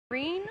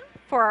Green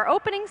for our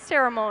opening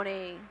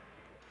ceremony.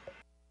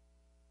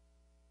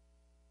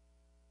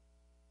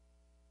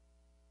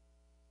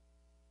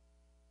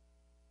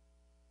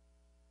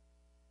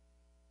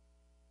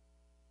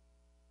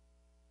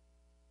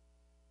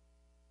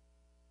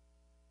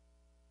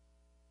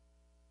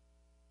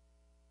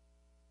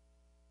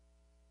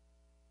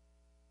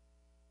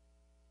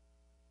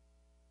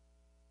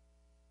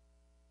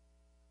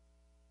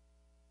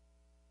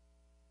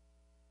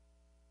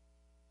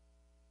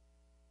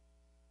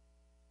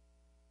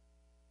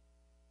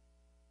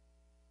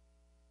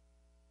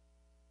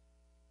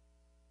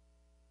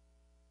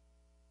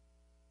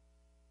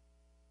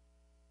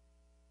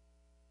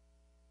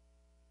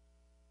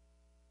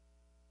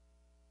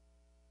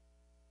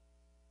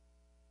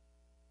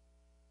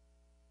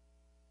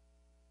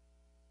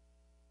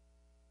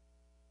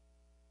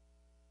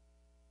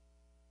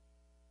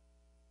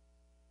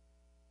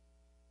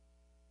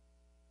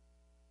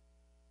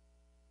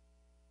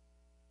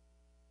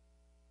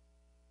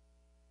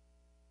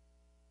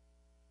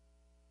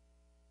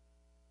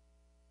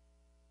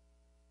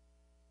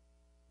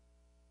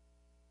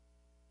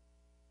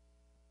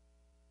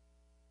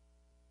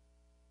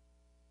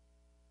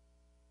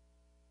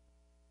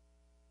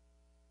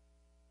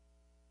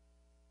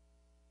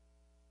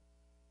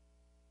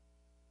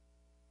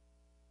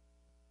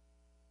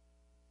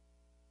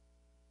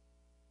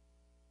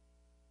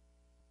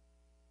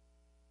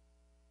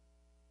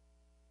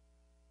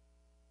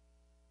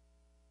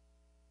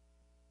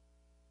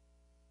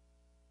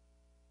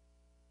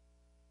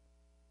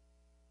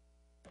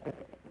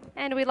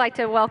 And we'd like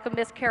to welcome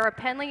Miss Kara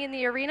Penley in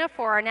the arena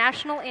for our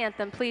national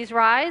anthem. Please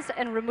rise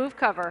and remove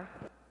cover.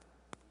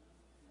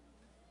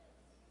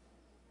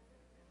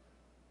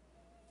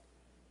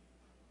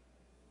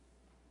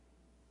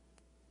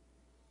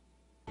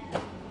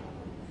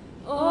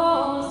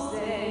 Oh,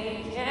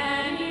 say,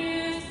 can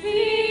you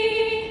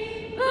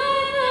see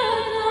by the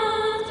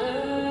dawn's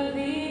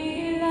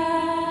early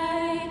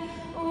light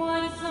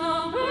what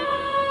so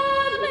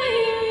proudly we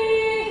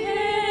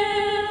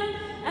hailed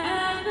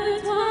at the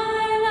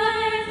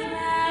twilight's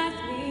last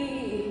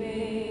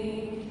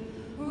gleaming,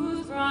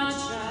 whose broad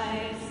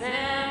stripes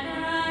and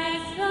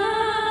bright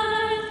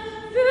stars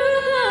through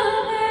the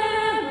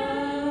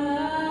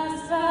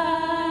perilous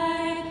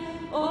fight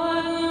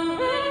o'er the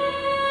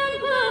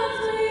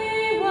ramparts we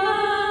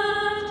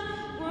watched,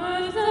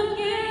 words of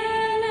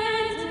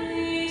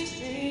gallantry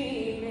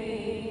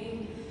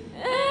streaming,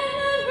 and the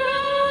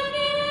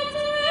rockets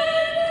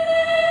red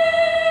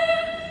glare,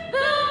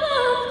 the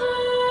bombs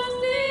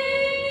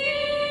bursting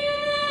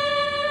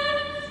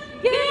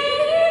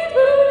gave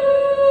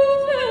proof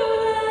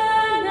through the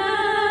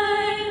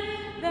night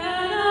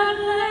that our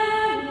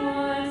flag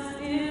was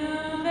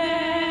still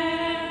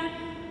there.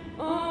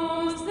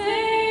 Oh,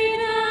 say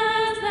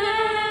does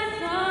that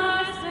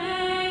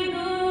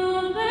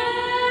star-spangled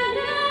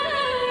banner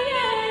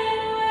yet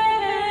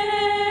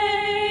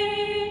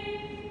wave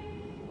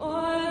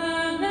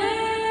o'er the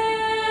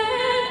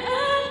land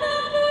of the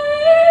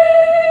free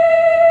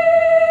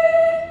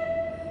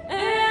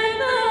and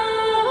the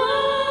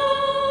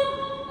home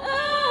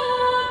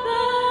of the brave?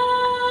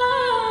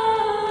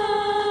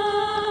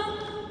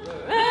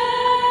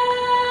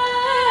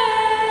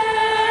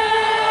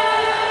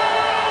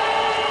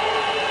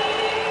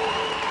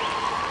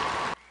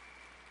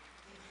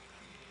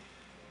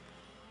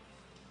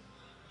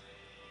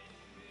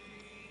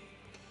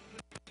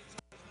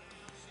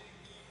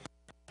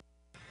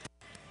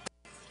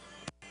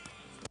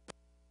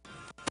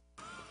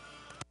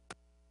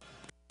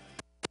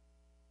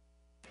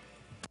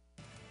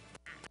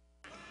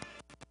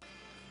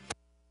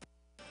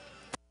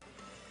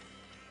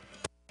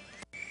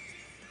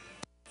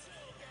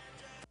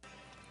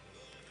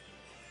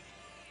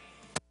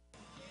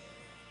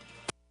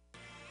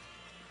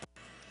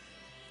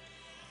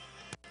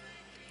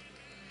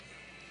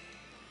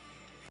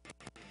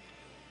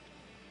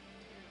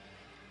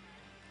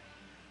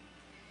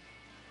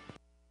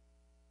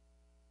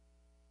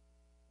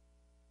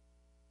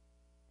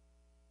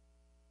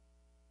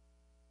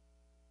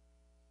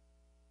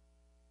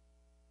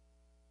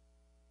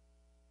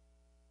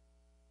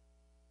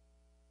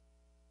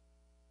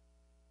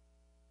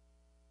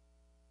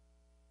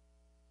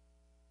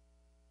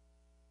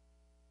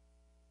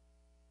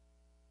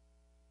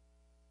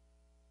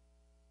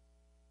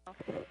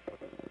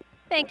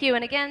 Thank you.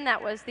 And again,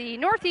 that was the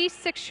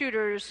Northeast Six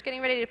Shooters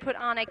getting ready to put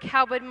on a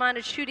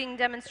cowboy-mounted shooting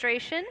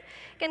demonstration.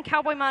 Again,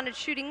 cowboy-mounted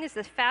shooting is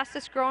the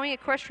fastest growing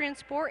equestrian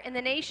sport in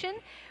the nation.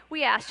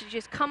 We ask you to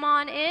just come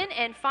on in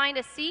and find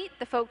a seat.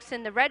 The folks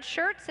in the red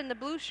shirts and the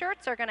blue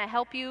shirts are going to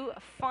help you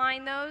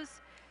find those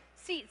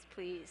seats,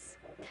 please.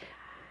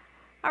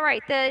 All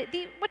right,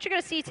 what you're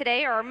going to see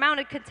today are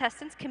mounted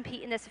contestants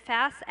compete in this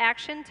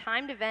fast-action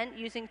timed event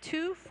using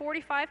two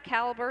 .45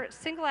 caliber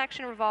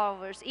single-action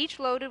revolvers, each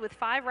loaded with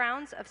 5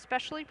 rounds of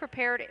specially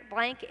prepared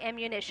blank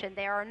ammunition.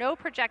 There are no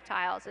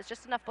projectiles. It's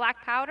just enough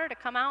black powder to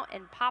come out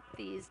and pop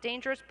these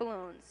dangerous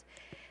balloons.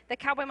 The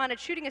Cowboy Mounted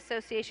Shooting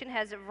Association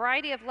has a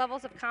variety of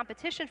levels of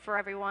competition for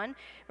everyone,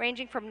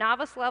 ranging from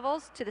novice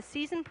levels to the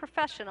seasoned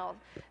professional.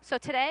 So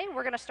today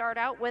we're going to start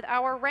out with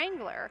our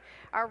Wrangler.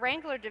 Our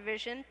Wrangler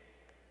division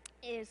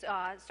is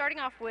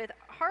starting off with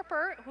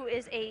Harper, who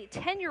is a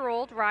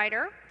 10-year-old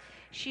rider.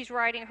 She's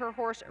riding her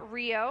horse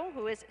Rio,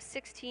 who is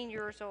 16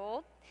 years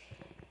old.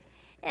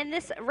 And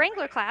this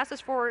Wrangler class is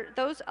for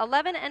those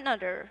 11 and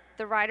under.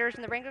 The riders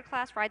in the Wrangler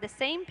class ride the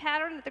same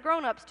pattern that the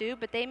grown-ups do,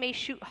 but they may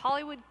shoot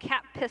Hollywood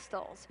cap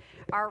pistols.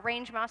 Our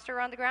range master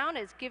on the ground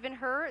has given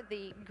her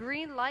the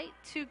green light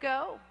to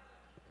go.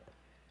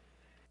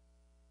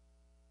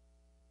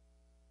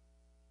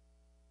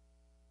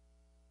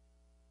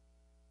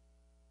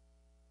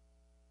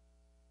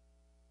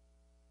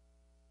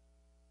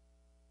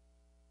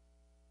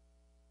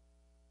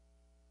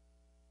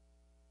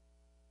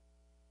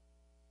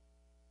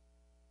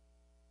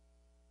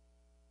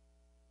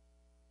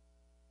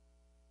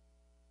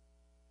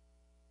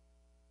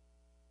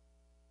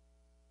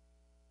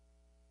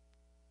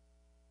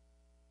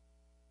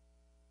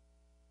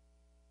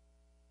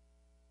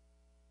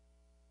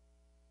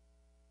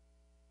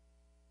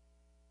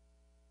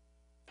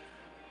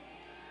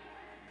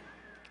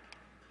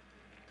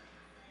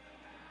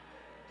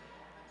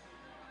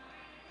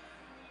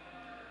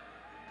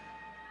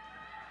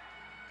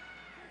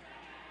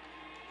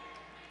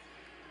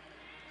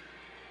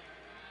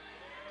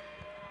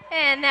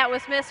 And that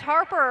was Miss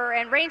Harper,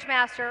 and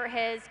Rangemaster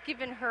has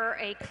given her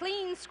a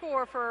clean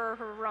score for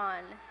her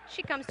run.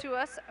 She comes to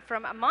us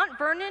from Mount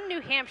Vernon, New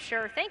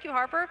Hampshire. Thank you,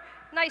 Harper.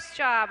 Nice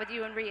job with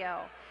you and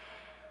Rio.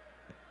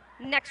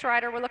 Next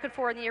rider we're looking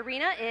for in the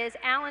arena is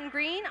Alan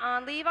Green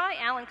on Levi.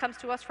 Alan comes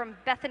to us from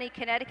Bethany,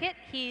 Connecticut.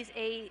 He's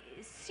a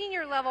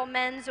senior level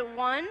men's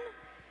 1.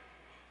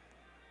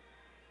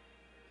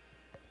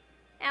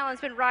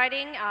 Alan's been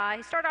riding,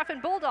 he started off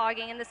in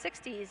bulldogging in the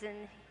 60s,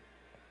 and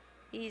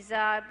he's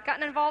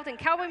gotten involved in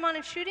cowboy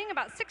mounted shooting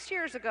about 6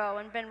 years ago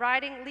and been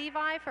riding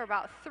Levi for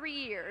about 3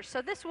 years.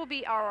 So this will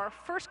be our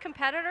first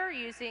competitor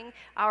using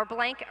our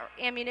blank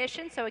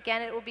ammunition. So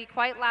again, it will be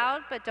quite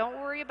loud, but don't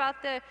worry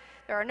about there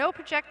are no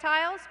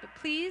projectiles, but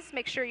please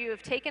make sure you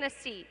have taken a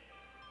seat.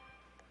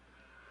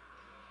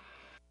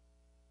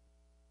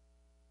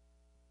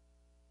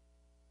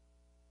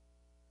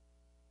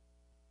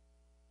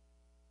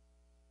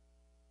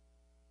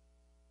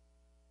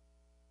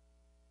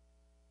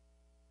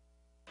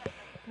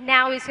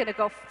 Now he's going to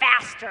go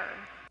faster.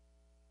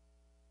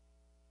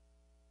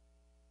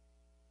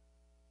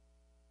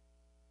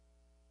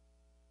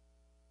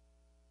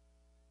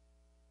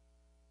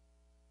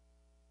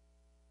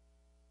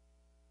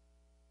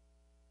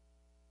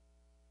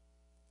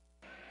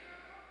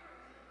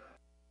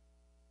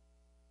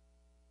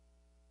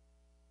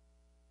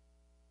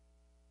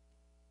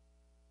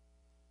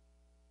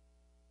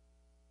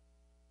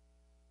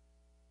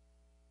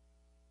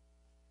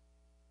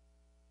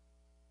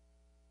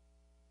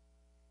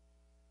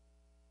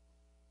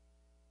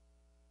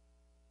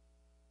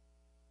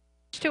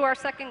 To our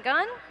second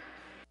gun.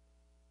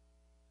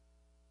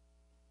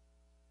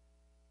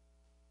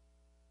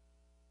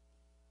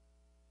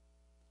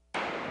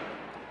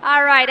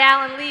 All right,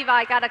 Alan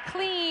Levi got a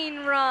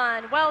clean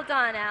run. Well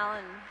done,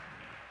 Alan.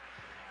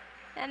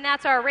 And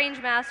that's our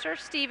range master,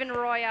 Stephen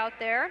Roy, out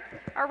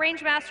there. Our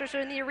range masters are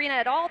in the arena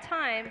at all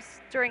times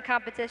during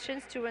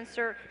competitions to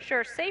ensure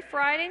safe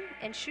riding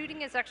and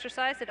shooting is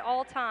exercised at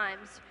all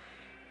times.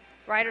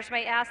 Riders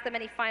may ask them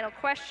any final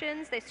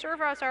questions. They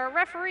serve as our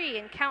referee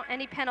and count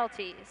any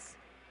penalties.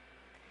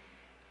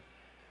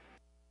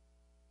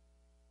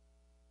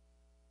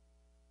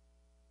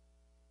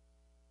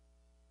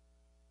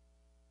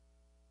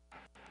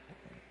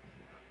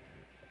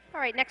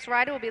 All right, next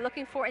rider we'll be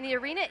looking for in the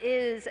arena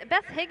is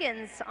Beth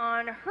Higgins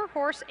on her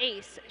horse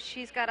Ace.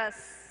 She's got a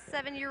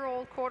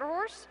 7-year-old quarter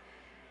horse.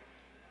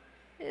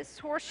 This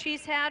horse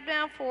she's had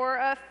now for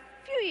a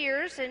few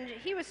years, and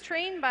he was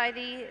trained by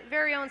the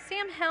very own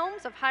Sam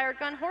Helms of Hired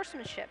Gun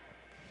Horsemanship.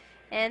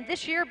 And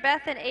this year,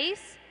 Beth and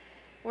Ace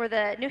were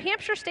the New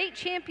Hampshire State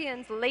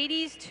Champions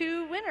Ladies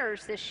 2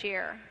 winners this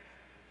year.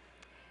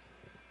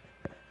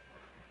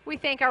 We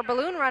thank our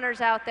balloon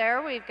runners out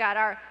there. We've got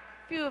a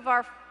few of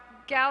our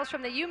gals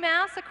from the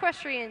UMass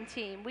equestrian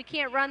team. We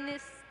can't run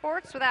these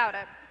sports without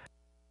it.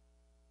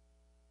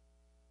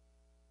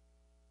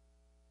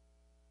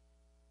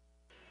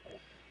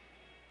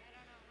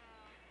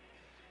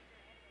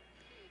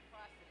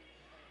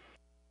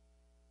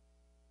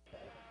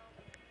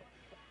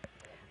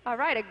 All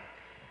right,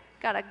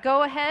 got a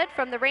go-ahead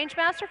from the range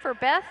master for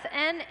Beth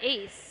and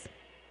Ace.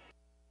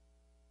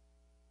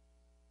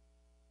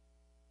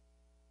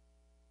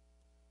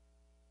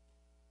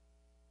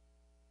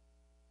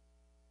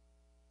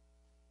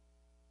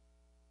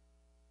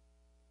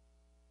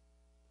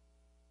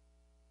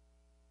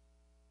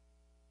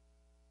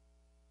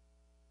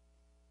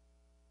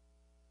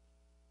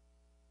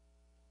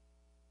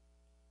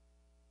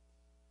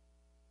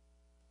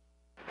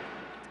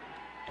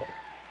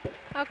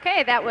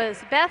 Okay, that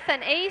was Beth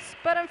and Ace,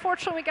 but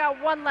unfortunately we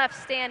got one left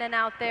standing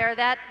out there.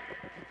 That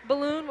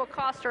balloon will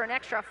cost her an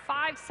extra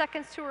 5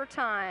 seconds to her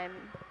time.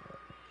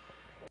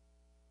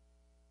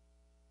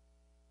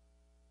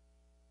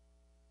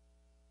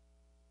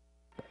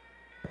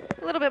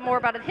 A little bit more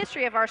about the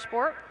history of our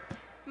sport.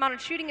 Mounted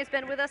shooting has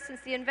been with us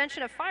since the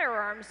invention of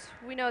firearms.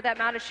 We know that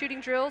mounted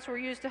shooting drills were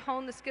used to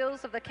hone the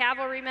skills of the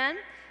cavalrymen.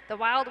 The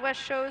Wild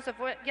West shows of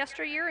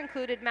yesteryear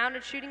included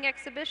mounted shooting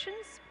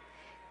exhibitions.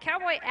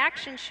 Cowboy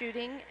action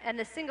shooting and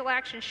the Single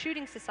Action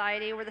Shooting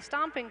Society were the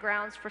stomping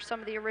grounds for some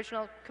of the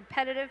original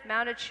competitive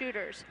mounted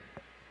shooters.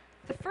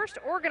 The first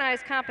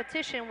organized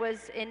competition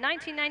was in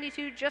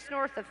 1992 just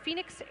north of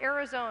Phoenix,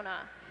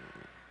 Arizona.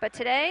 But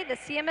today, the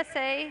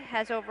CMSA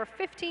has over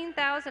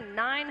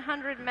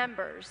 15,900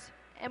 members,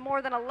 and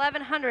more than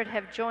 1,100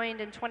 have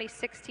joined in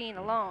 2016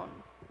 alone.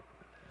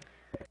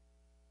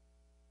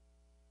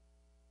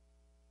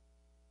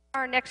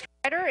 Our next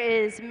rider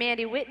is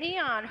Mandy Whitney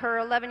on her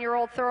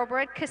 11-year-old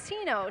thoroughbred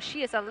Casino.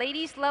 She is a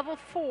ladies level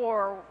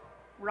 4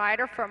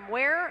 rider from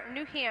Ware,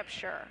 New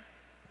Hampshire.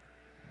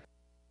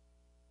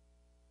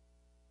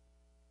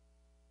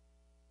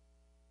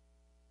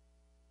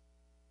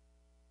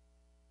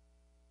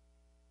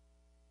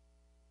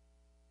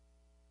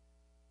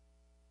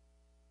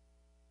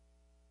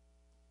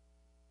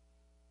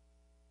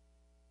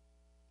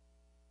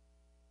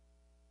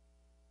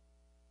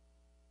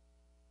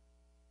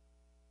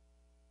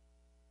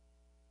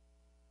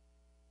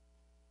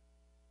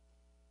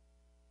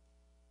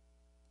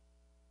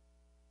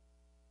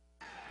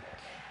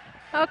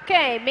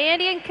 Okay,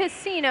 Mandy and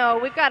Casino,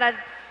 we've got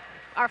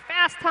our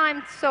fast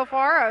time so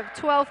far of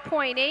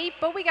 12.8,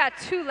 but we got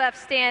 2 left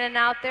standing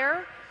out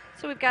there,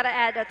 so we've got to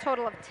add a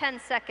total of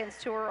 10 seconds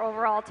to her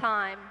overall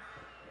time.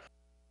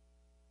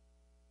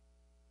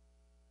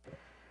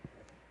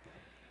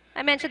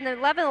 I mentioned the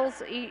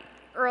levels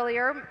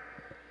earlier.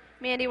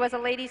 Mandy was a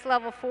ladies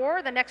level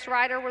 4. The next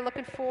rider we're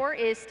looking for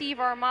is Steve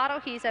Armato.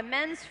 He's a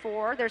men's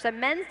 4. There's a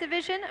men's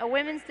division, a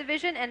women's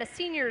division, and a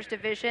seniors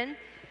division,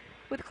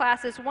 with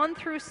classes 1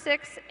 through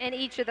 6 in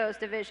each of those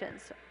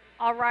divisions.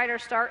 All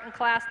riders start in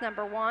class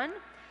number 1.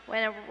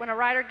 When a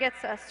rider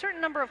gets a certain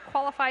number of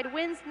qualified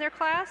wins in their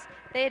class,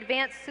 they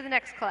advance to the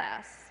next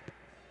class.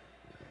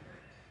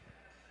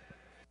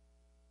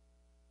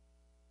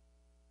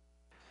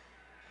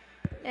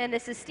 And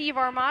this is Steve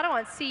Armato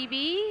on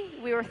CB.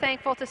 We were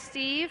thankful to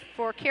Steve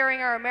for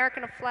carrying our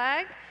American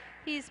flag.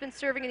 He's been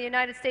serving in the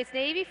United States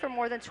Navy for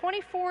more than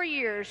 24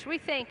 years. We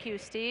thank you,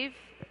 Steve.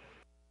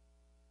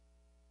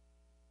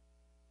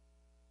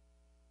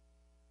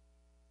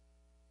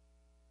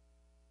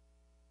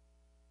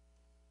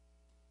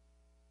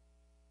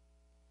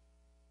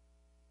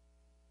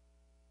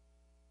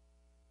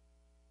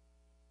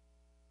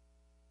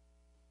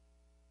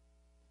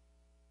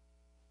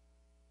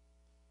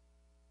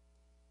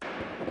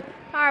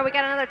 All right, we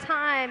got another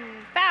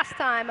fast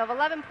time of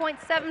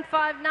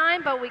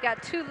 11.759, but we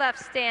got 2 left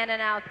standing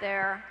out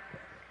there.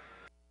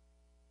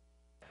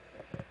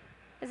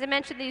 As I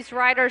mentioned, these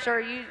riders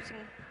are using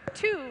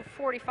 2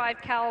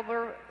 .45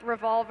 caliber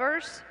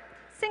revolvers.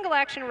 Single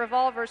action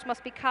revolvers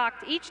must be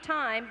cocked each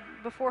time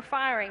before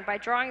firing by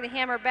drawing the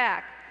hammer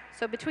back.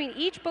 So between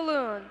each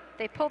balloon,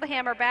 they pull the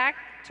hammer back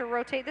to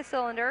rotate the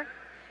cylinder.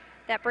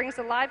 That brings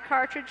the live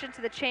cartridge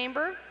into the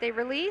chamber. They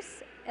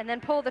release and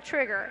then pull the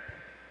trigger.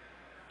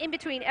 In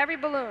between every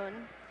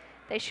balloon,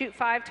 they shoot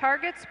 5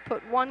 targets,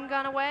 put 1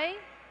 gun away,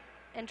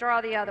 and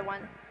draw the other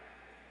one.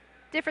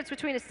 Difference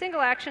between a single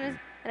action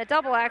and a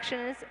double action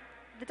is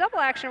the double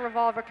action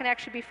revolver can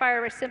actually be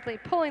fired by simply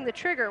pulling the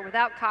trigger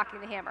without cocking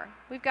the hammer.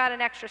 We've got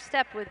an extra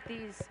step with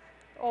these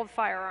old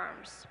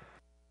firearms.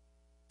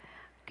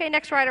 Okay,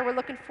 next rider we're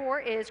looking for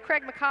is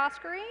Craig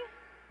McCoskery.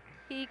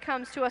 He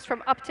comes to us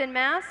from Upton,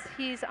 Mass.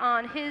 He's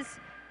on his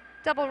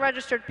double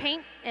registered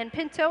paint and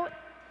Pinto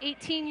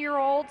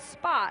 18-year-old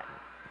Spot.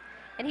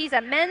 And he's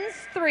a men's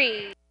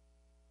 3.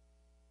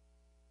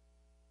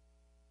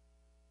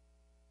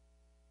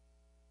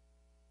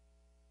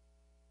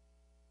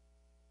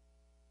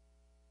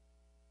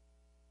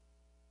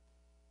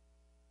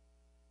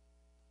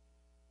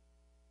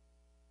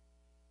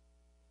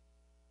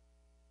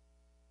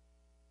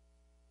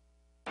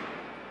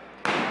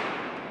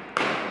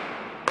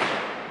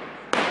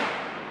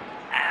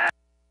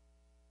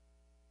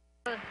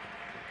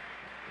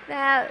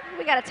 Now,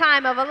 we got a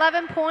time of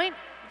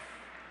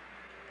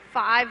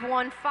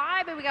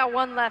 11.515, and we got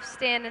 1 left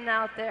standing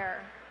out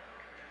there.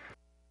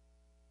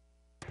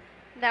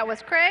 That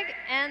was Craig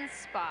and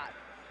Spot.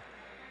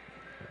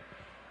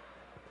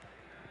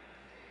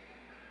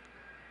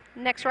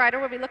 Next rider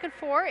we'll be looking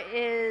for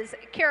is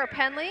Kara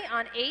Penley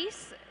on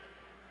Ace.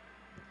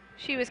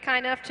 She was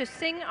kind enough to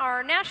sing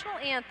our national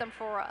anthem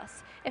for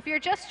us. If you're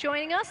just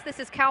joining us, this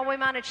is Cowboy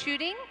Mounted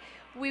Shooting.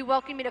 We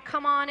welcome you to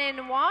come on in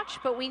and watch,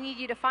 but we need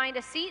you to find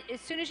a seat as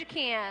soon as you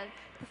can.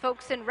 The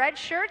folks in red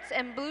shirts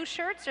and blue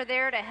shirts are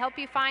there to help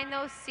you find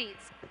those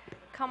seats.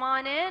 Come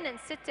on in and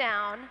sit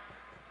down.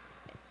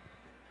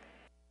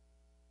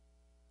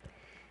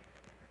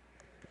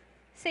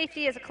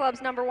 Safety is the club's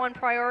 #1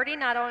 priority,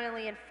 not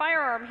only in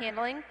firearm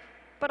handling,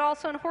 but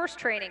also in horse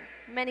training.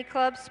 Many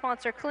clubs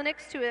sponsor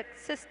clinics to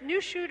assist new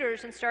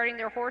shooters in starting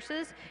their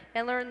horses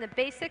and learn the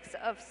basics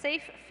of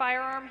safe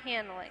firearm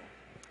handling.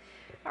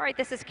 All right,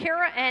 this is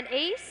Kara and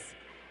Ace.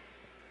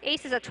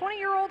 Ace is a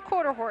 20-year-old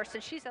quarter horse,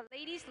 and she's a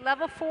ladies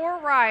level 4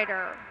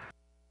 rider.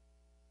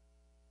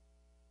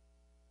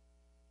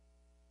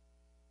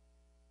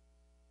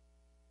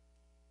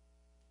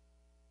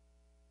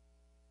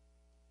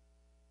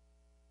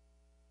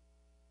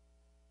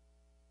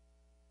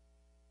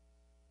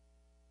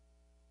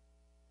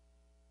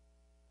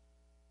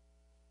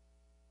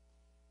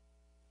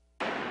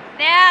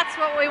 That's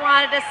what we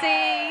wanted to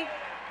see.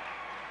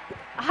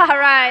 All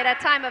right, a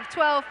time of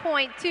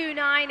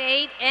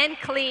 12.298 and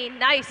clean.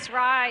 Nice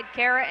ride,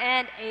 Kara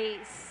and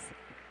Ace.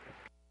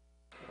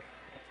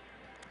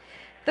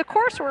 The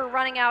course we're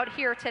running out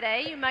here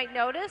today, you might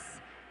notice,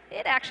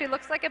 it actually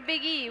looks like a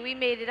Big E. We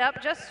made it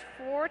up just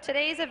for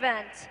today's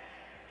event.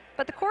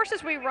 But the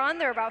courses we run,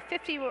 there are about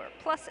 50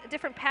 plus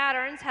different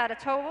patterns, had a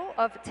total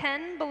of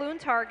 10 balloon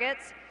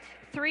targets.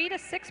 3 to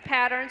 6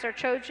 patterns are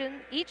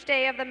chosen each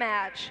day of the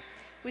match.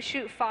 We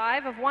shoot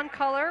 5 of one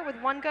color with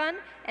one gun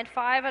and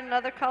 5 of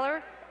another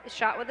color is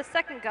shot with a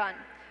second gun.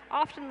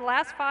 Often the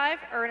last 5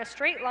 are in a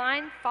straight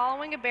line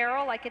following a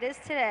barrel like it is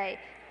today.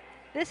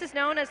 This is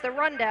known as the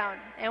rundown,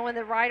 and when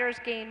the riders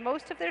gain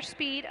most of their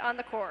speed on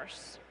the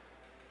course.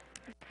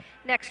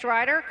 Next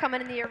rider coming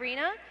in the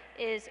arena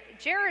is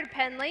Jared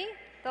Penley,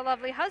 the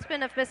lovely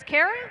husband of Miss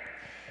Kara.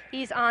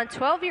 He's on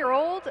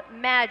 12-year-old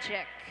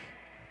Magic.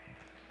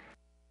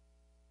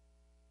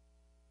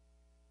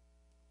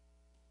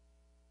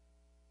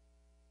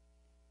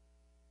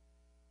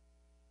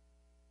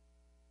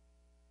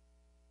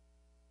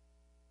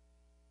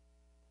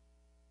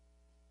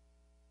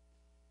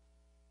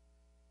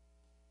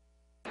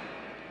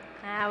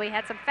 We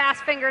had some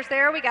fast fingers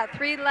there. We got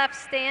 3 left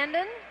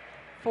standing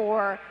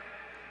for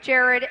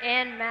Jared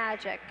and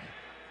Magic.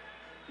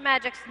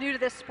 Magic's new to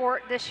this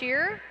sport this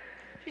year.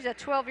 She's a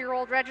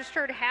 12-year-old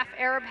registered half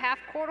Arab, half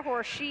quarter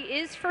horse. She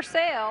is for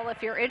sale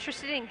if you're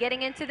interested in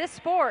getting into this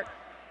sport.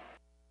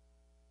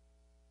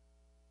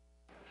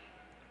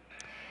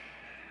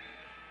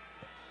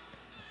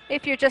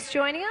 If you're just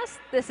joining us,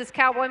 this is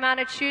Cowboy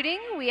Mounted Shooting.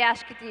 We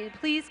ask you to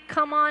please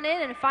come on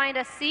in and find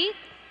a seat.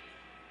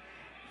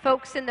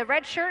 Folks in the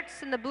red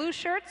shirts and the blue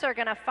shirts are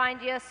going to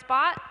find you a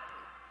spot.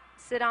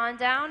 Sit on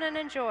down and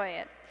enjoy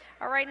it.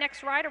 All right,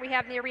 next rider we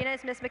have in the arena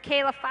is Miss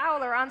Michaela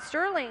Fowler on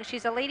Sterling.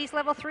 She's a ladies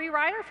level 3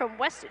 rider from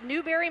West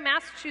Newbury,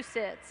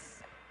 Massachusetts.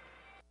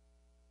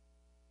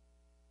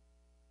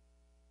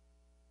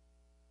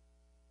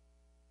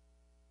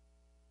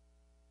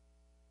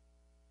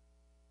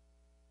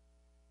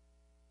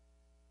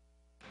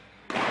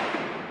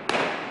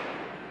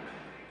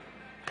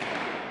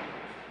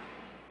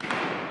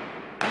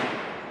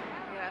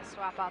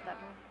 Swap out that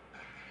move.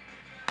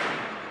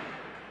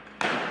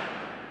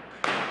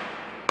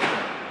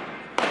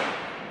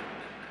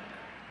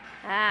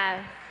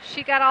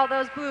 She got all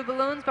those blue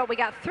balloons, but we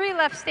got 3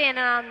 left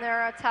standing on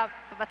there on top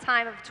of a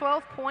time of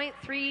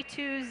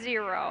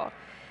 12.320.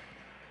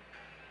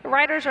 The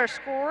riders are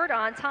scored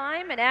on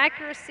time and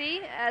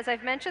accuracy. As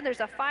I've mentioned, there's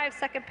a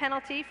 5-second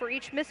penalty for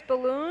each missed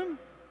balloon,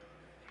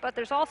 but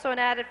there's also an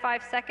added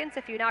 5 seconds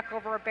if you knock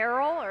over a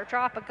barrel or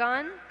drop a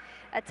gun.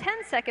 A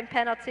 10-second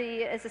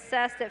penalty is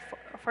assessed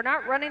for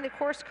not running the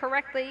course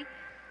correctly.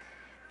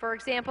 For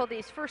example,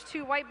 these first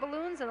 2 white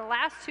balloons and the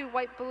last 2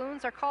 white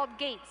balloons are called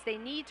gates. They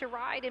need to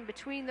ride in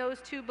between those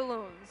 2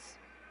 balloons.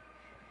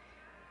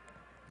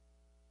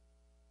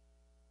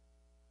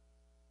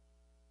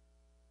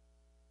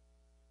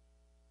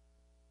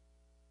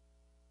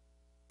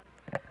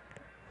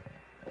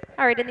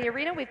 All right, in the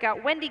arena, we've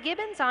got Wendy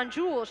Gibbons on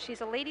Jewel. She's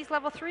a ladies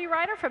level 3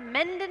 rider from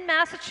Mendon,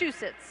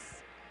 Massachusetts.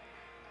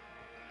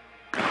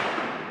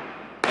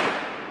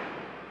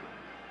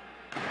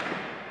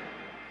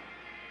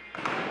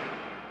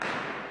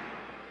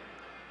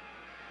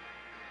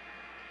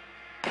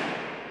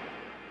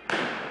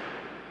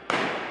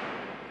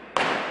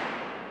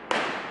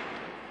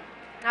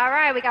 All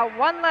right, we got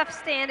 1 left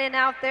standing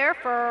out there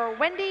for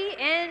Wendy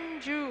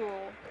and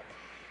Jewel.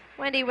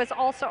 Wendy was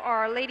also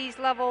our ladies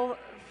level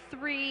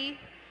 3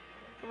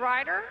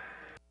 rider.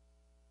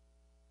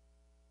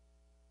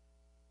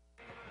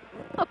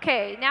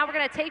 Okay, now we're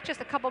going to take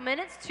just a couple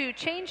minutes to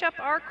change up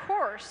our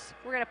course.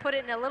 We're going to put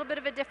it in a little bit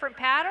of a different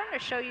pattern to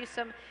show you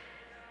some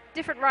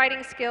different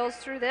riding skills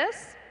through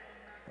this.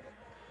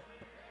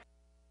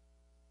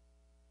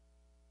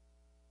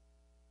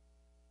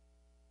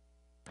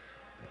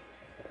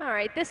 All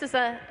right, this is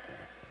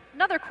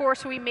another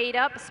course we made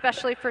up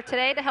especially for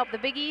today to help the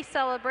Big E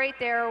celebrate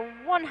their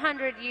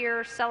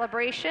 100-year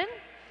celebration.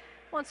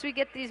 Once we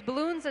get these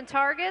balloons and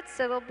targets,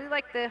 it'll be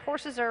like the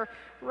horses are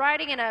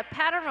riding in a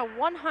pattern of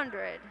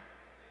 100.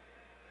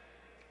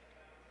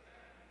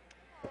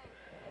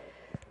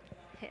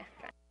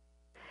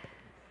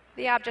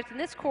 The object in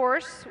this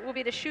course will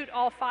be to shoot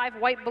all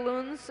 5 white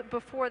balloons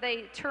before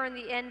they turn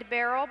the end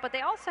barrel, but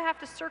they also have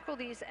to circle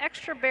these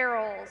extra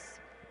barrels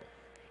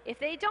If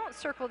they don't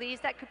circle these,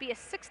 that could be a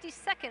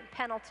 60-second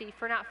penalty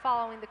for not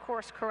following the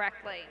course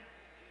correctly.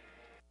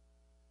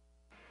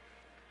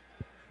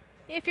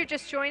 If you're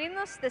just joining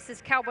us, this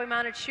is cowboy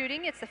mounted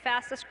shooting. It's the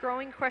fastest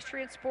growing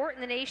equestrian sport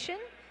in the nation.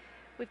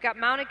 We've got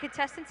mounted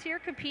contestants here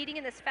competing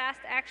in this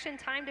fast action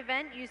timed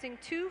event using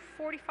two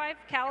 .45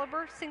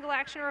 caliber single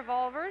action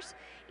revolvers.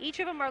 Each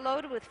of them are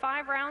loaded with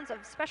 5 rounds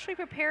of specially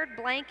prepared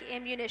blank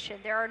ammunition.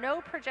 There are no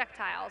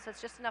projectiles.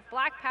 It's just enough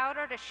black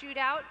powder to shoot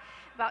out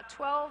about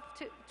 12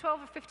 or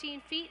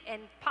 15 feet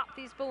and pop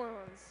these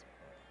balloons.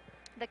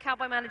 The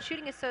Cowboy Mounted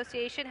Shooting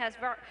Association has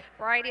a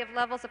variety of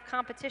levels of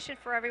competition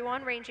for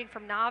everyone, ranging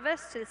from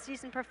novice to the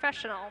seasoned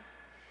professional.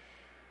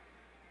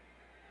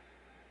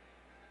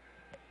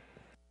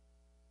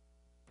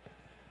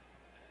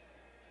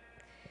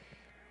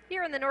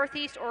 Here in the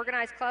Northeast,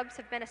 organized clubs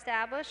have been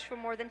established for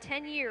more than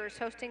 10 years,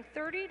 hosting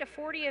 30 to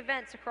 40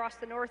 events across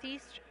the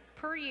Northeast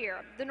per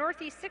year. The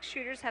Northeast Six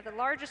Shooters have the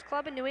largest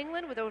club in New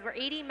England with over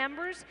 80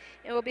 members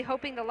and will be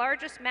hosting the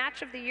largest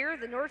match of the year,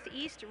 the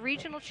Northeast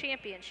Regional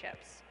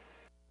Championships.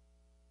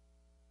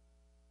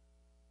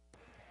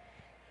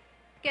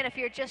 Again, if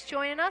you're just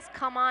joining us,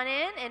 come on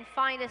in and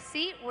find a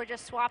seat. We're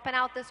just swapping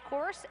out this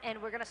course,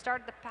 and we're going to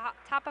start at the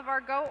top of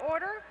our go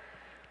order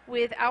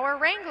with our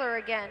wrangler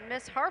again,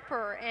 Miss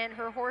Harper and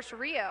her horse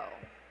Rio.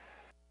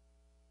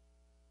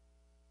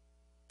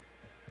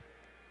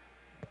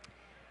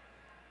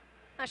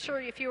 Not sure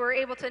if you were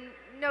able to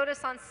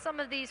notice on some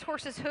of these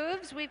horses'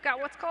 hooves, we've got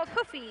what's called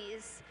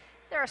hoofies.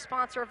 They're a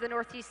sponsor of the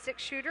Northeast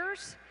Six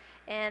Shooters,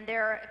 and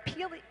they're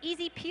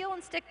easy peel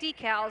and stick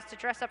decals to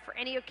dress up for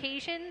any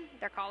occasion.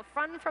 They're called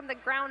Fun from the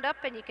Ground Up,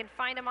 and you can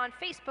find them on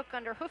Facebook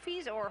under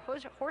Hoofies or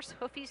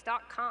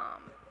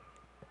horsehoofies.com.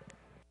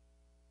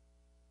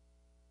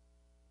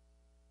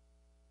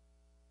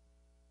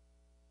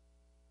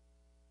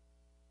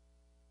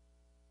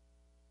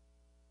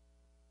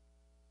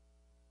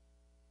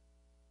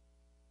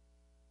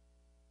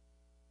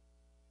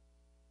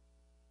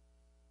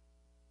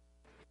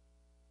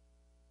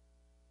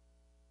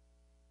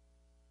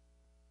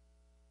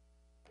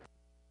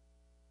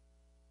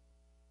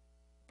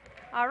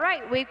 All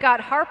right, we've got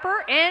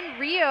Harper and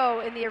Rio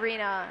in the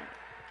arena.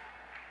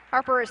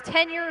 Harper is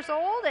 10 years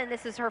old, and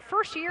this is her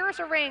first year as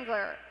a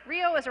wrangler.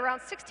 Rio is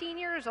around 16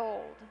 years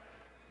old.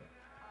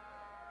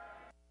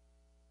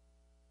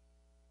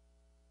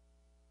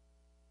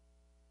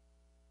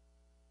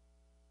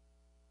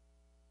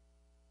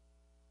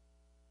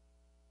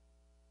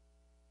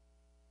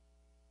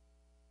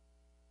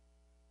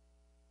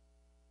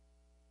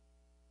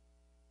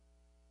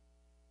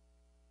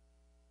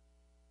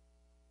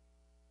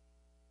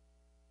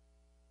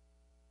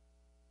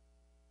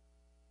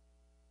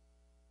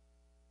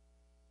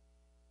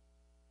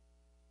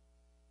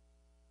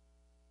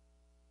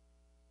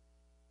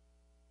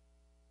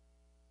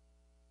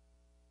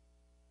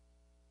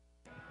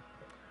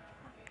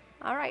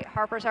 All right,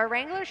 Harper's our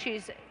wrangler.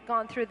 She's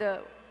gone through the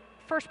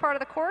first part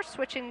of the course,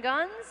 switching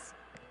guns,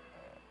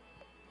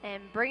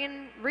 and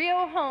bringing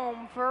Rio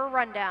home for a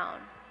rundown.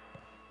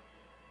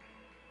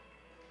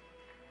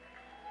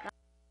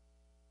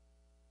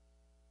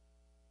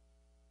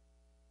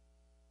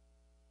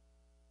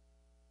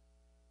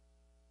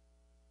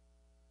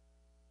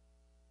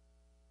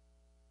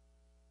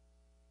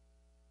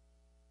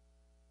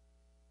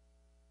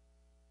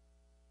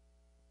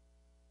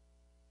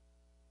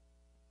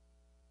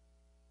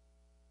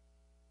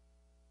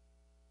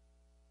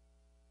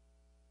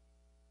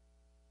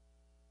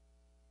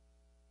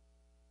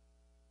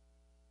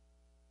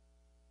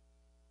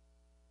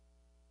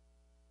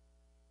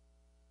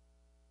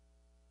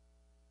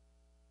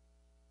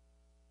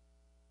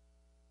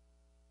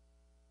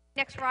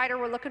 Next rider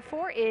we're looking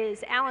for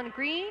is Alan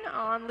Green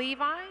on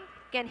Levi.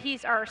 Again,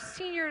 he's our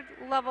senior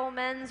level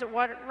men's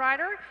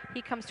rider.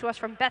 He comes to us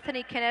from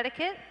Bethany,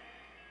 Connecticut.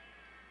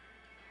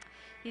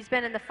 He's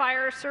been in the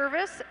fire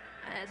service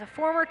as a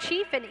former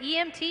chief and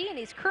EMT, and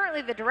he's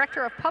currently the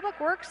director of public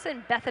works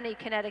in Bethany,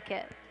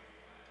 Connecticut.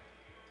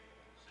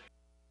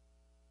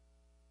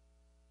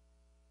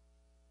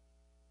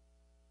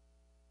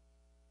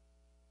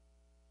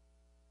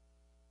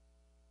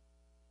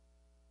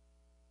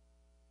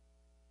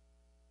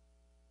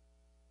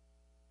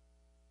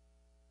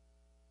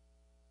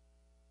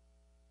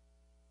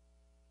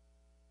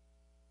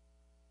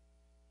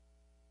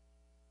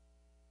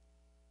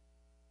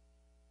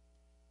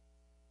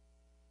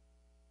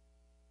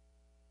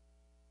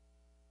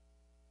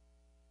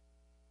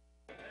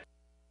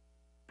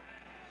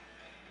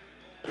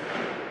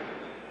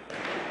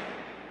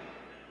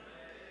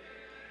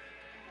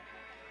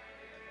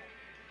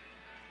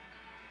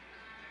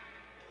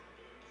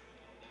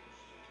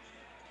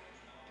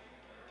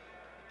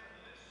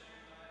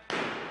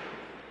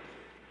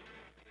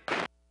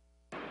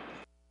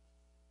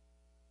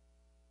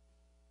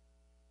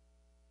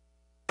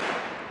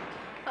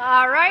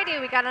 All righty,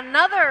 we got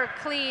another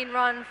clean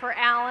run for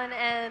Alan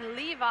and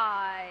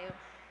Levi.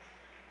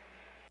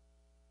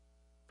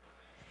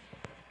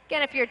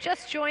 Again, if you're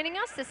just joining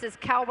us, this is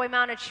Cowboy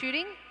Mounted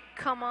Shooting.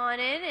 come on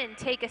in and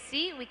take a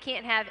seat. We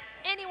can't have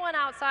anyone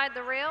outside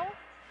the rail.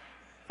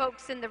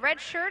 Folks in the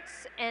red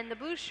shirts and the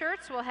blue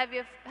shirts will help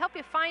you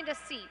find a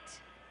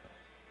seat.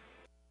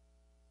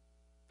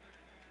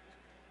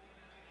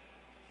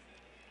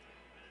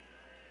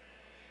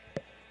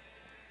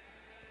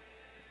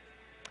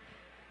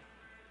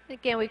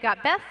 Again, we've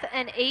got Beth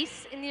and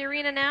Ace in the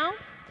arena now.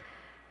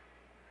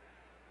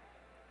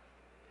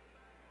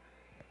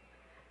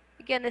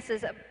 Again, this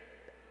is a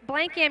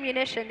blank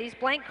ammunition. These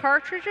blank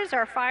cartridges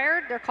are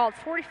fired. They're called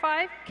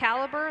 .45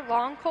 caliber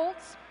long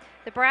Colts.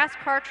 The brass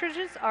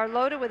cartridges are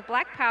loaded with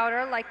black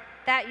powder like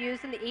that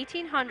used in the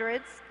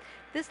 1800s.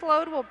 This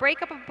load will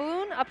break up a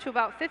balloon up to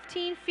about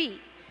 15 feet.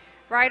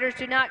 Riders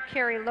do not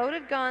carry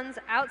loaded guns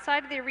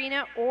outside of the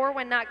arena or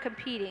when not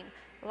competing.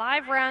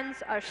 Live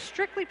rounds are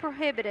strictly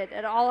prohibited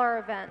at all our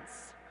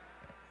events.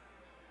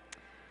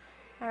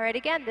 All right,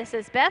 again, this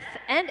is Beth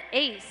and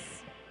Ace.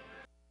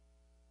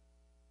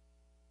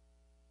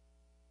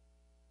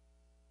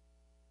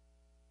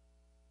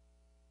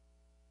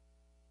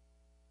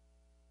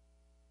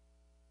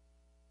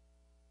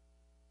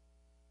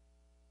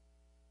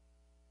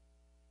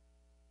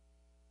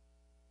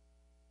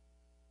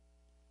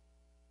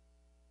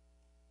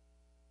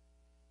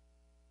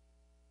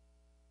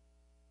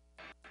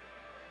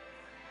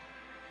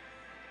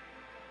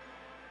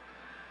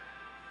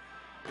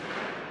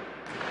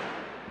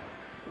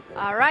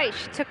 All right,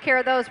 she took care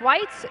of those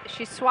whites.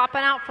 She's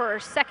swapping out for her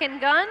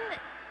second gun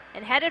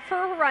and headed for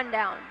a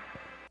rundown.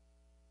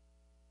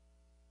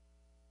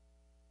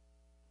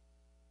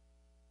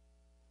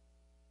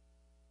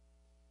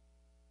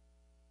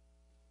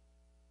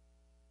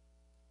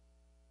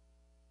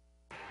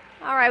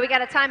 All right, we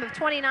got a time of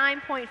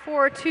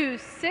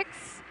 29.426,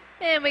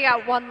 and we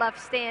got one left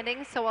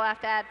standing, so we'll have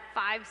to add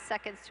 5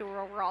 seconds to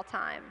her overall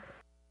time.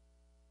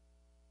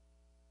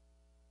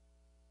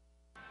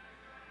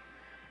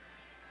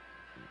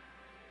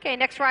 Okay,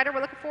 next rider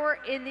we're looking for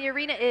in the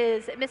arena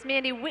is Miss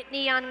Mandy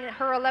Whitney on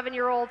her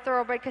 11-year-old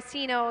Thoroughbred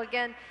Casino.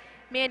 Again,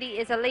 Mandy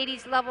is a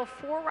ladies level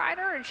 4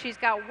 rider, and she's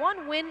got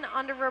 1 win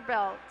under her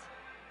belt.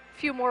 A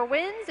few more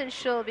wins, and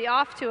she'll be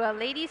off to a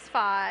ladies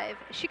 5.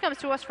 She comes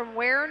to us from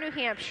Ware, New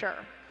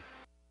Hampshire.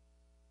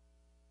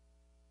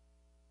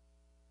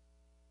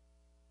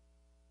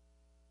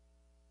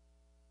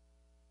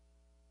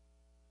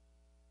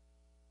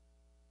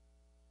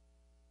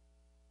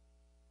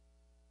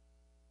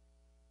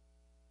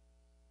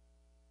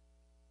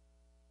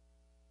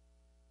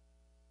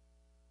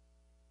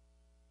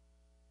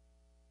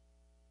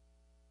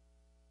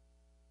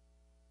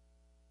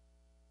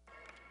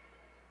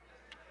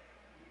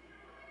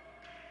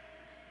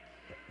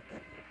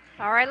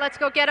 All right, let's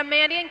go get them,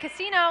 Mandy and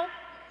Casino. All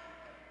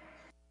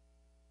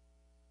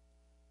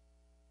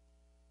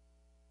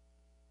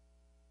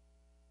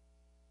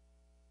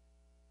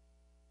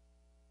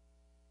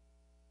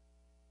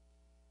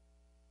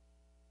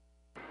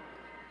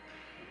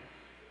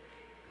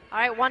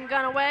right, 1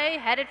 gun away,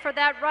 headed for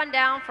that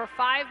rundown for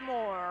 5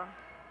 more.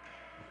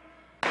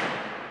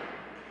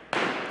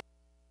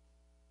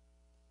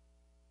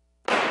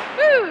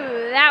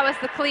 Ooh, that was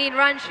the clean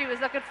run she was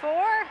looking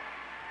for.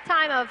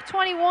 Time of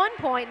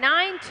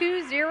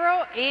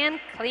 21.920 and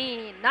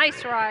clean.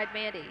 Nice ride,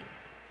 Mandy.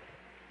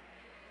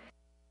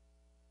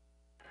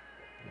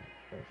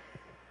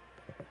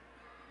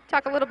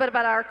 Talk a little bit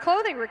about our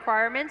clothing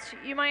requirements.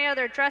 You might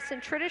either dress in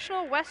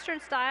traditional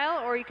Western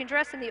style, or you can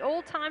dress in the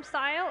old-time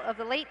style of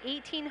the late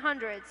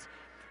 1800s.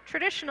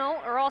 Traditional,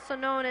 or also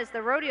known as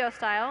the rodeo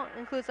style,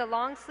 includes a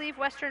long-sleeve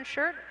Western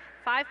shirt,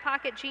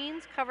 5-pocket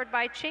jeans covered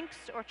by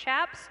chinks or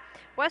chaps,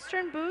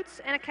 Western boots,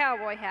 and a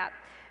cowboy hat.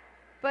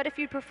 But if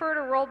you prefer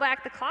to roll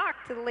back the clock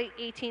to the late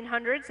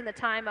 1800s in the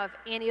time of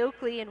Annie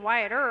Oakley and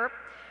Wyatt Earp,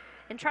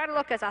 and try to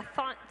look as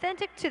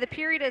authentic to the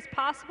period as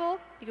possible,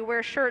 you can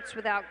wear shirts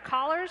without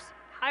collars,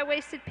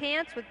 high-waisted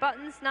pants with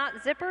buttons, not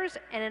zippers,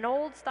 and an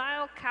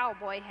old-style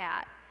cowboy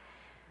hat.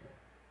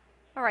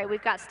 All right,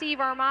 we've got Steve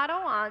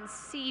Armato on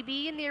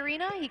CB in the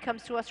arena. He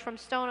comes to us from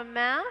Stoneham,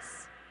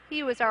 Mass.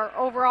 He was our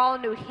overall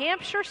New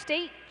Hampshire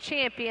state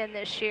champion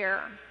this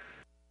year.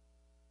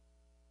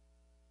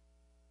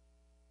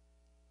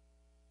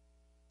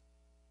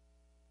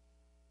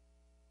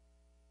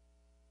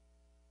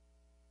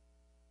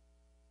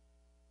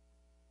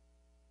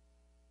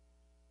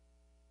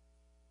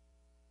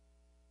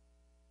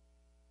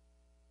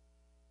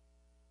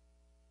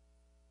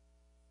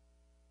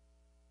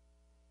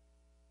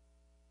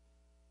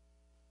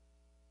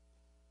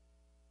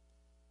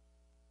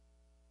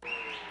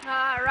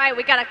 All right,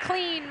 we got a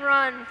clean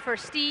run for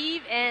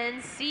Steve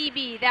and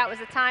CB. That was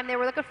the time they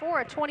were looking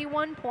for, a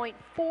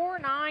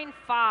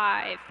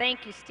 21.495.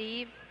 Thank you,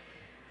 Steve.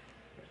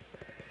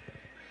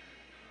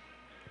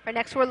 Right,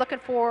 next we're looking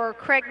for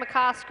Craig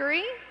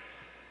McCoskery.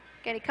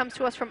 Again, he comes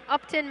to us from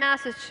Upton,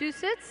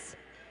 Massachusetts.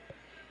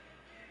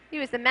 He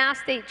was the Mass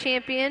State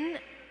Champion,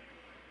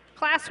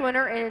 class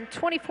winner in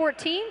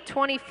 2014,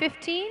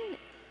 2015,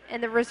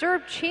 and the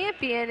reserve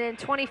champion in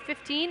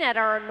 2015 at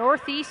our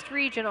Northeast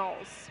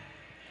Regionals.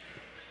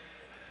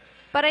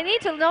 But I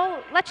need to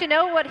let you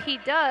know what he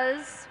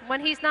does when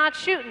he's not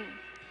shooting.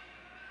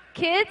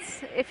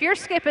 Kids, if you're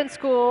skipping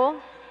school,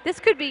 this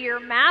could be your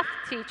math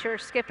teacher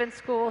skipping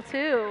school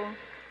too.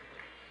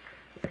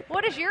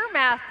 What does your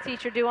math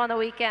teacher do on the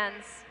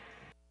weekends?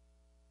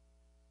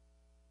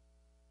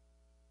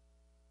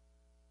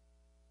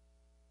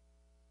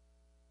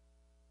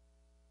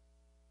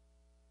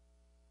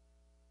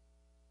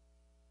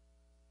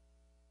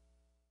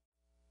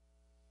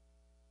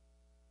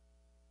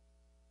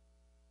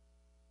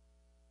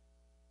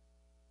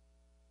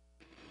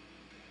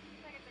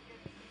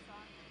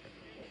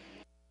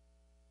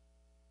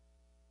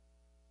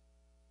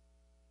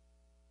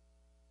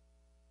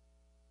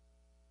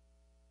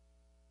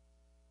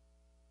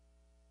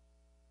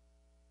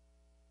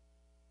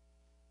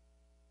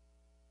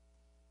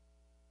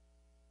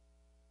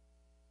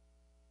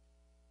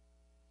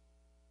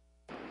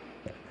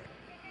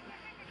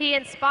 He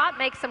and Spot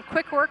make some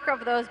quick work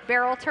of those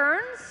barrel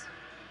turns,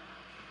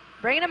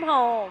 bringing him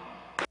home.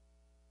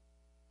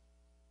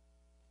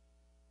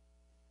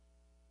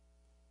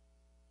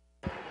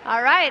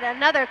 All right,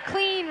 another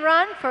clean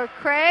run for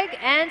Craig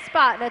and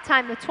Spot in a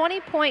time of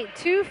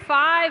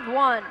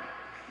 20.251.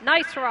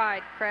 Nice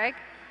ride, Craig.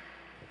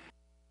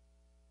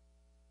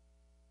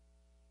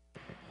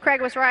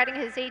 Craig was riding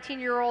his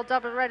 18-year-old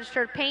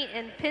double-registered paint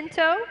and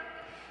Pinto,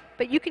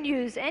 but you can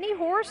use any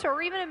horse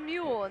or even a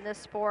mule in this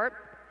sport.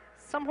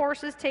 Some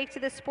horses take to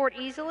this sport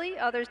easily,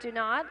 others do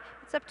not.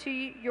 It's up to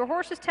your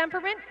horse's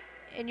temperament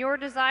and your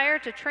desire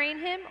to train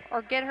him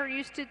or get her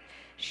used to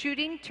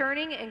shooting,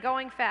 turning, and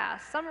going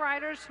fast. Some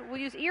riders will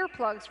use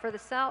earplugs for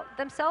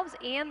themselves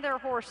and their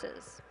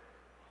horses.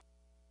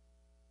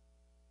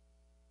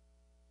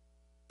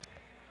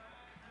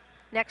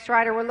 Next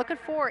rider we're looking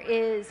for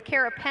is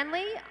Kara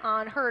Penley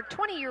on her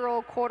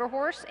 20-year-old quarter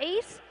horse,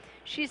 Ace.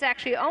 She's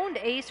actually owned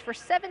Ace for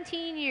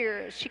 17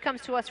 years. She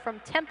comes to us from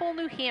Temple,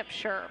 New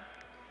Hampshire.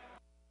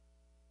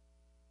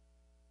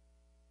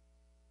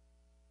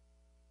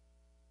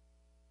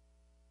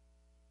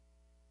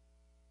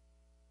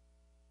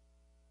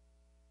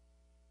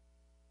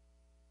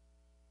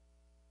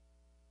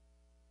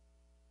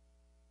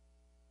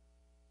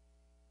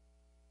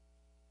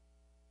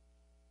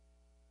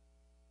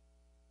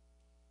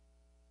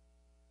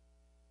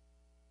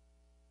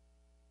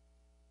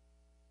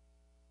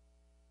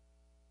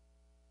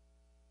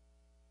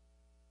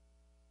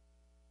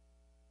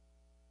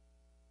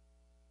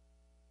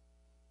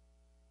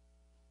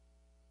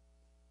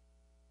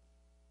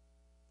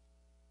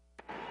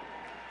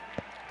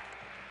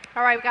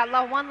 All right, we've got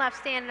one left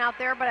standing out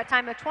there, but a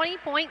time of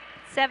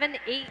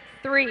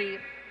 20.783. As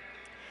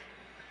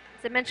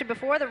I mentioned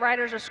before, the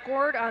riders are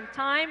scored on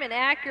time and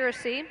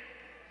accuracy.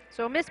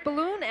 So Miss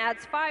Balloon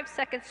adds 5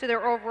 seconds to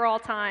their overall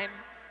time.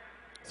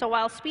 So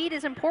while speed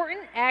is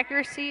important,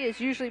 accuracy is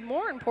usually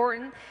more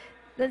important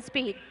than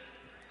speed.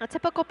 A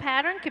typical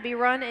pattern could be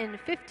run in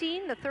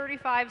 15 to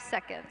 35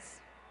 seconds.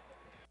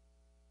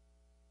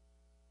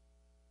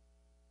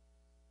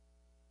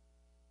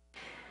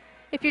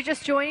 If you're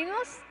just joining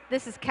us,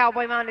 this is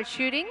Cowboy Mounted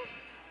Shooting.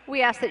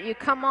 We ask that you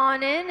come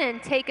on in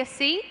and take a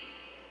seat.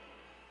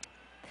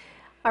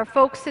 Our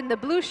folks in the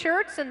blue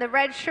shirts and the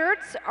red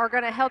shirts are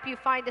going to help you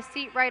find a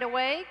seat right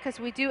away, because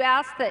we do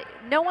ask that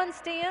no one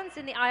stands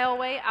in the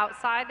aisleway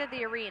outside of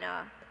the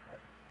arena.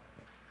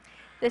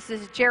 This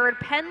is Jared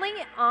Penley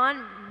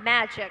on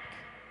Magic.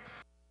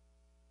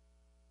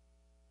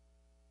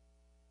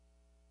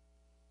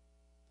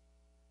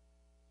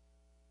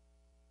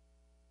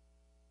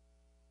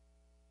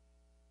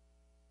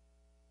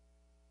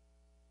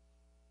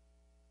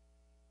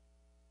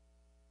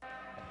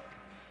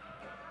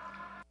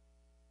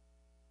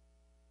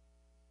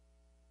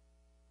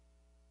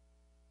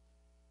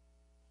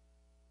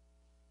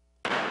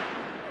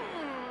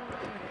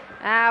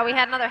 We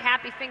had another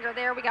happy finger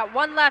there. We got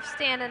one left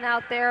standing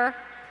out there.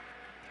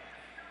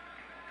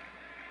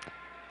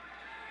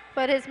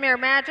 But his mare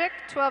Magic,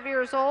 12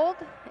 years old,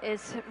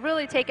 is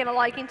really taking a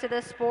liking to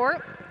this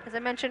sport. As I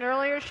mentioned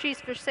earlier,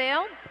 she's for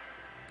sale.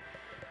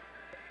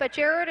 But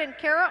Jared and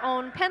Kara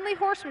own Penley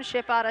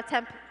Horsemanship out of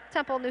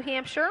Temple, New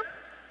Hampshire.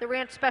 The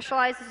ranch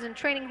specializes in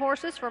training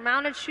horses for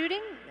mounted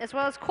shooting, as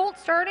well as colt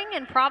starting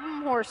and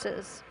problem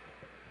horses.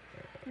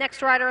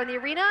 Next rider in the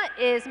arena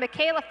is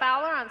Michaela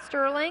Fowler on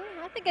Sterling.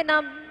 I think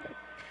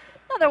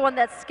another one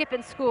that's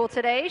skipping school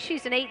today.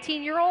 She's an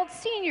 18-year-old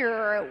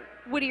senior at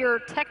Whittier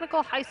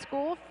Technical High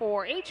School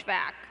for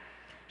HVAC.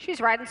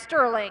 She's riding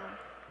Sterling.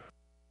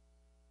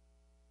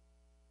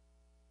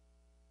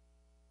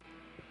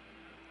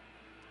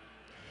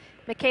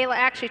 Michaela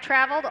actually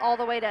traveled all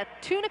the way to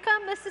Tunica,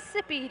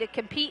 Mississippi to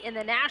compete in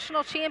the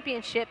national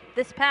championship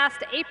this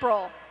past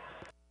April.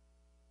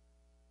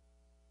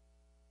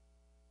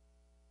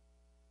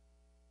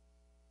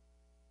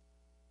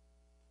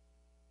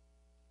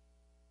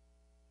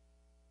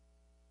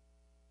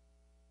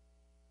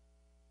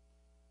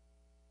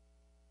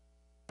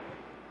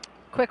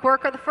 Quick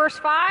work of the first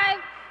 5,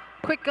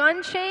 quick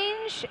gun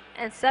change,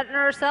 and setting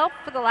herself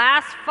for the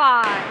last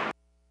 5.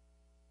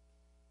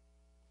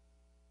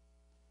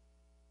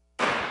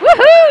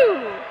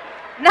 Woohoo!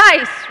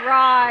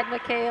 ride,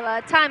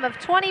 Michaela. Time of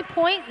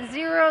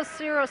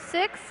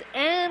 20.006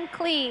 and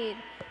clean.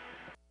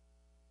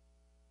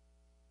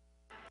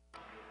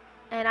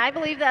 And I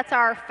believe that's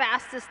our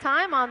fastest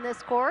time on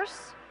this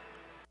course.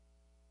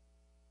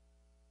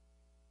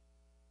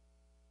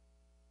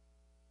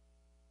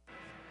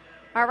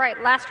 All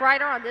right, last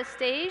rider on this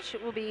stage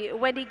will be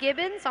Wendy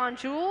Gibbons on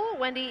Jewel.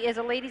 Wendy is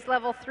a ladies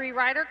level 3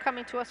 rider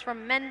coming to us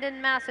from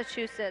Mendon,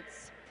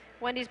 Massachusetts.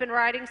 Wendy's been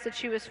riding since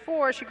she was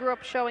 4. She grew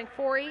up showing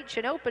 4-H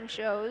and open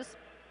shows.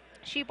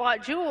 She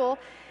bought Jewel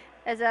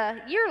as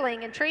a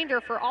yearling and trained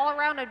her for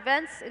all-around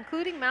events,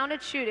 including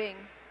mounted shooting.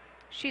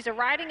 She's a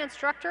riding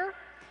instructor.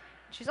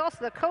 She's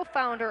also the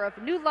co-founder of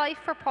New Life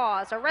for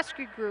Paws, a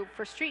rescue group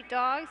for street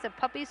dogs and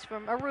puppies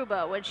from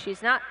Aruba when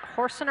she's not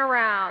horsing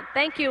around.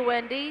 Thank you,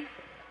 Wendy.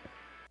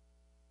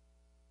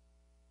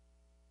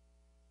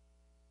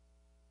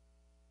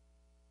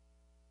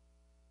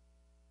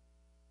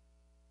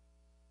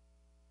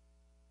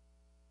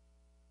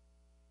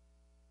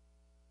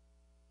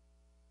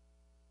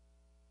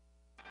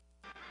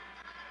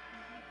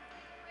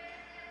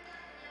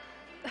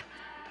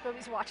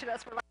 Bobby's watching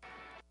us. We're like,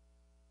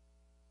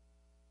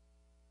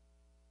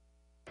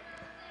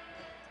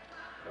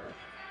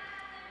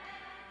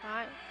 all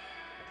right.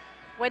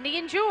 Wendy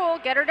and Jewel,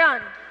 get her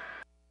done.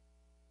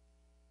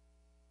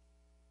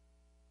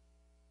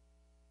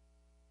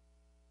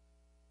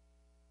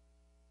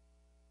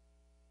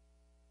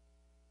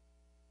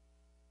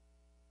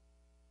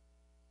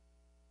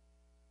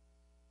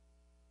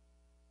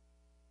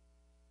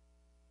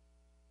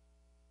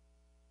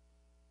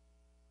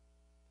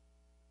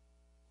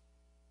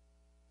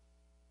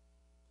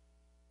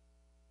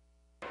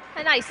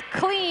 A nice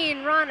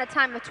clean run, a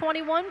time of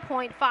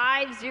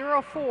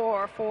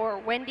 21.504 for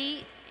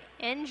Wendy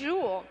and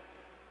Jewel.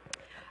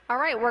 All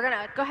right, we're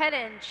gonna go ahead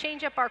and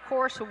change up our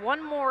course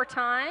one more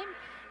time,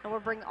 and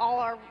we'll bring all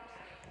our...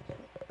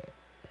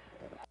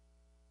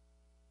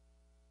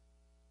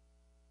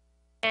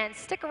 And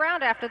stick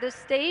around after this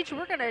stage.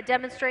 We're gonna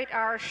demonstrate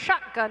our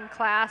shotgun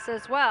class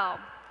as well.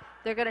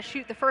 They're gonna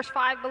shoot the first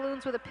 5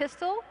 balloons with a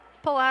pistol,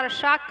 pull out a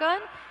shotgun,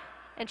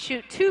 and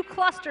shoot 2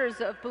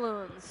 clusters of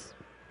balloons.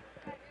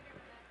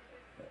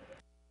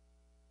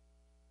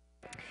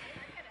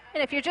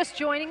 And if you're just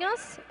joining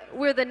us,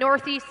 we're the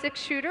Northeast Six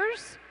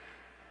Shooters,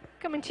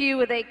 coming to you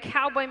with a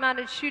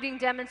cowboy-mounted shooting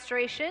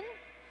demonstration.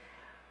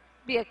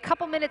 Be a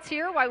couple minutes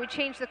here while we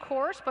change the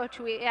course, but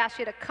we ask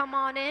you to come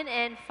on in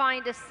and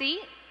find a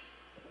seat.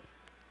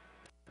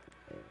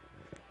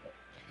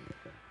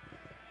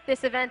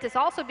 This event is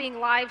also being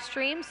live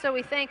streamed, so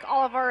we thank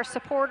all of our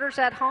supporters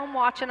at home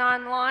watching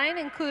online,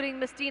 including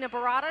Miss Dina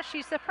Barata.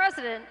 She's the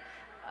president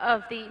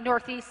of the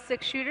Northeast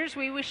Six Shooters.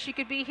 We wish she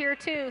could be here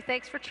too.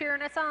 Thanks for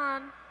cheering us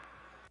on.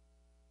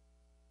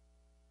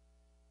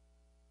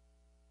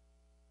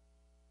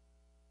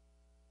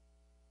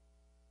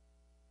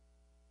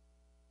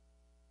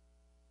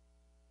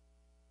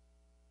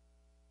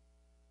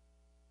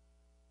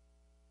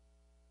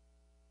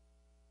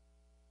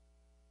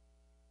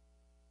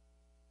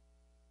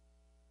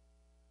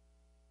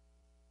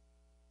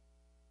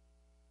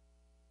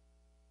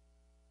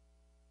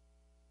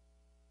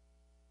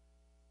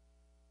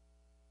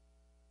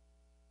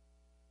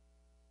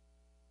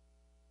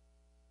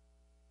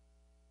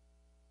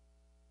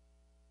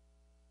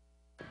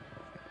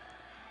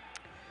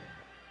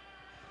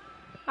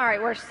 All right,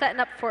 we're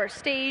setting up for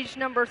stage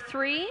number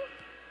 3.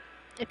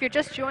 If you're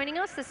just joining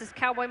us, this is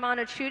cowboy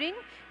mounted shooting.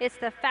 It's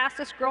the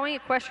fastest growing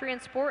equestrian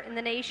sport in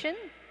the nation.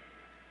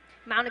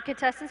 Mounted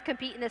contestants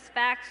compete in this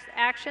fast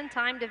action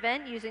timed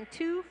event using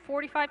 2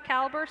 .45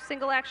 caliber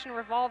single action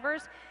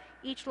revolvers,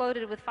 each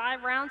loaded with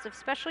 5 rounds of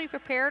specially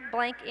prepared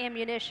blank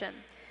ammunition.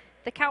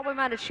 The Cowboy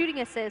Mounted Shooting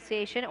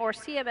Association, or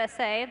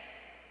CMSA,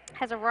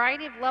 has a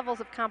variety of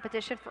levels of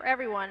competition for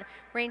everyone,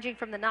 ranging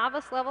from the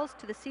novice levels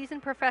to the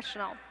seasoned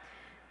professional.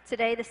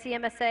 Today, the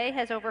CMSA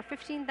has over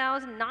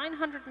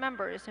 15,900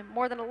 members, and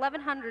more than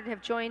 1,100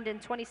 have joined in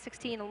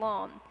 2016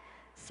 alone.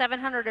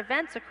 700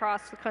 events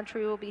across the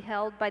country will be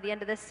held by the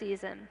end of this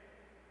season.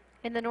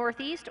 In the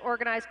Northeast,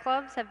 organized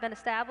clubs have been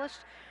established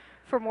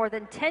for more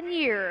than 10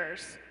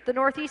 years. The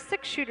Northeast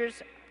Six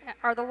Shooters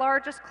are the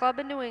largest club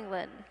in New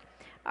England.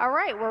 All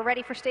right, we're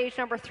ready for stage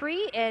number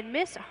 3, and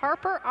Miss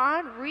Harper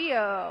on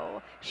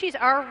Rio. She's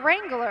our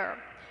wrangler.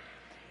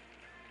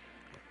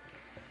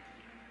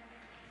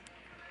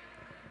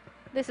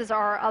 This is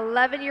our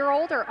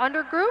 11-year-old or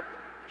under group.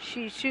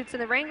 She shoots in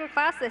the Wrangler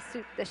class. They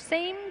shoot the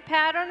same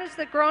pattern as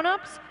the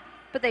grown-ups,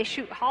 but they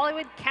shoot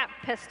Hollywood cap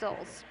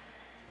pistols.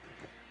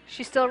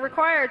 She's still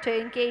required to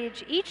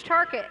engage each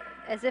target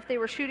as if they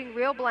were shooting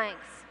real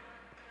blanks.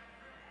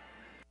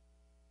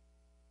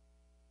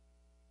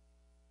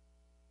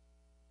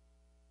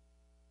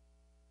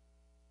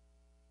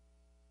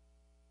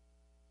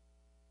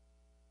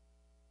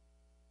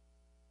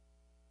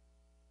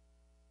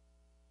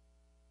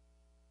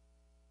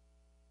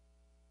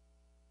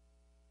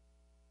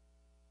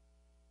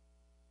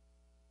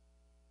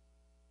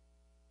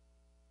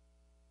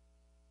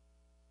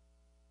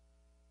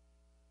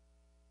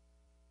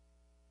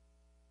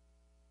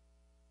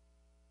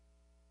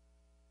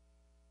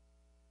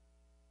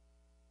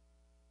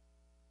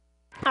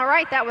 All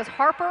right, that was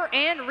Harper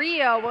and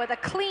Rio with a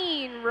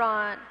clean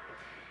run.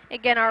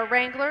 Again, our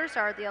Wranglers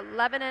are the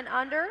 11 and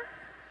under.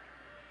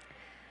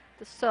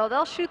 So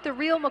they'll shoot the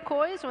real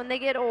McCoys when they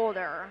get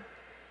older.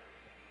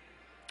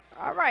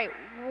 All right,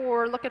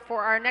 we're looking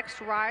for our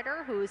next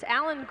rider, who's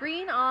Alan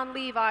Green on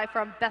Levi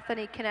from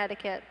Bethany,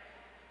 Connecticut.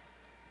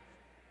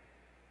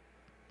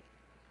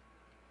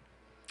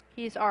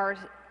 He's our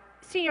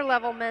senior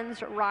level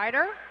men's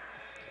rider.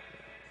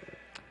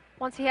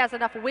 Once he has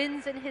enough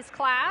wins in his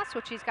class,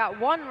 which he's got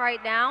one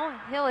right now,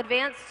 he'll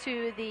advance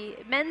to the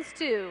men's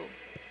 2.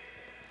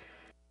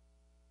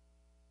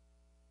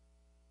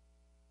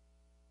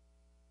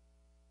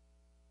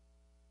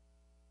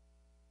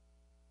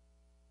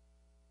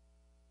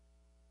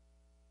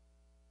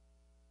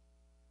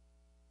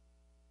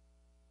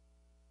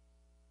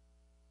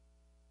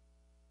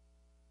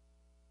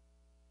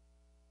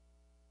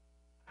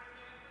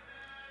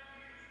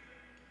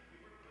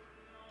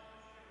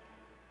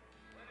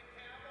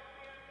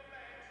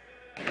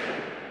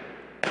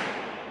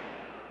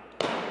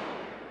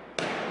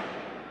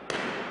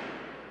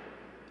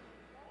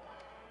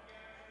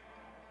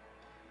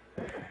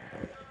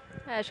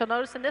 As you'll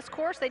notice in this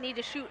course, they need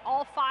to shoot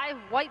all 5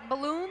 white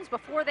balloons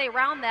before they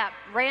round that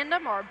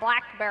random or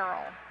black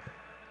barrel.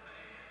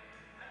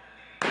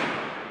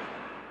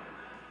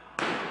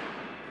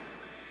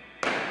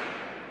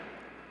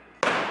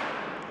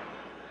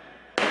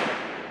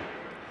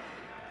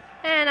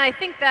 And I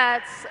think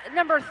that's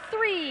number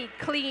 3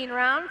 clean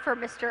round for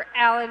Mr.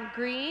 Alan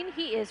Green.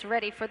 He is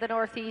ready for the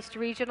Northeast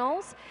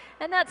Regionals.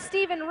 And that's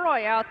Stephen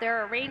Roy out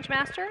there, a range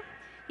master.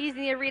 He's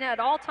in the arena at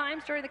all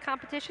times during the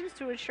competitions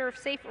to ensure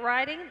safe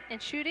riding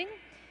and shooting.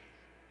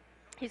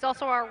 He's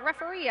also our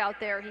referee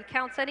out there. He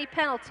counts any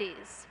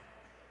penalties.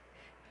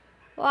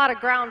 A lot of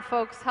ground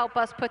folks help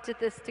us put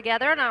this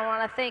together, and I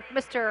want to thank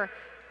Mr.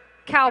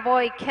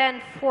 Cowboy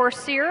Ken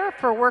Forcier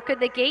for working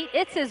the gate.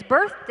 It's his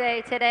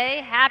birthday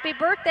today. Happy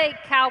birthday,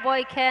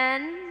 Cowboy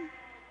Ken.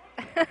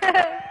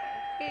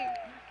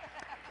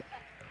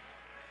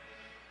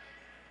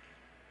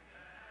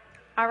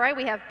 All right,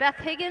 we have Beth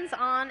Higgins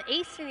on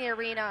Ace in the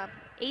arena.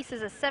 Ace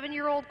is a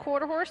 7-year-old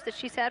quarter horse that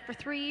she's had for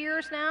 3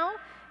 years now,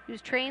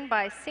 who's trained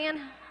by San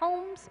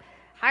Holmes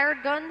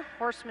Hired Gun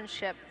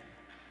Horsemanship.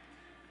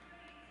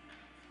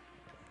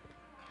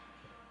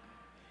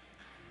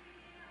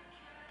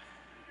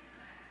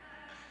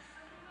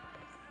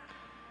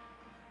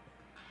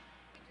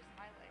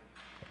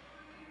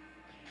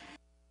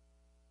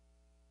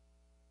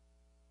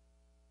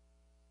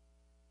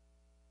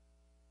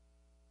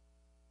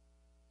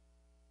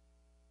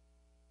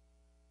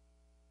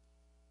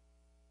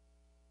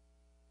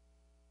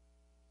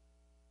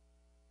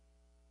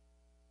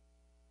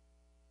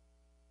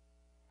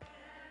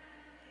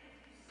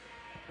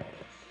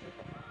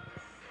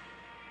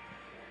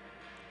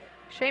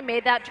 She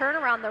made that turn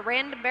around the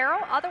random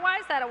barrel.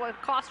 Otherwise, that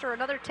would cost her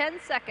another 10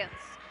 seconds.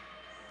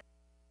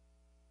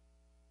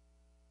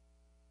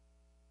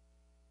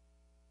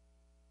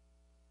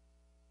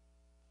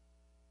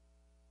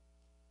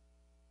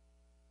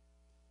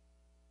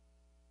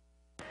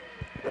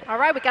 All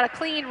right, we got a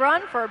clean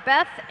run for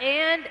Beth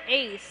and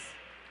Ace.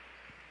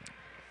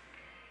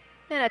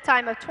 And a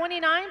time of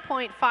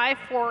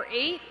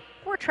 29.548.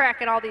 We're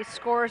tracking all these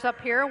scores up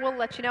here. We'll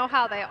let you know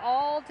how they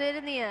all did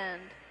in the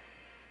end.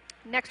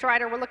 Next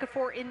rider we're looking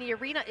for in the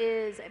arena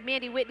is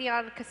Mandy Whitney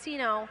on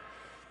Casino.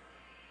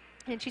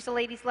 And she's a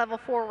ladies level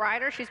 4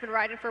 rider. She's been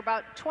riding for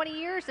about 20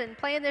 years and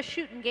playing this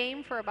shooting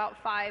game for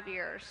about 5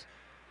 years.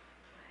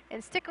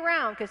 And stick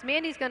around because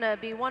Mandy's going to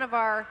be one of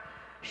our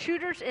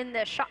shooters in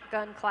the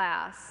shotgun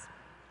class.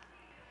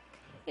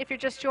 If you're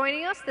just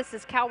joining us, this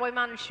is Cowboy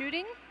Mounted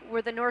Shooting.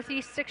 We're the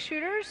Northeast 6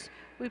 shooters.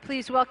 We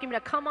please welcome you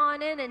to come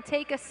on in and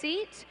take a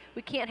seat.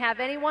 We can't have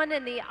anyone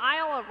in the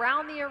aisle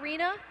around the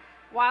arena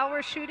while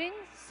we're shooting,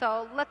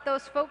 so let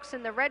those folks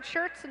in the red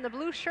shirts and the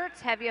blue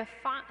shirts help you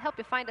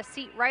find a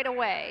seat right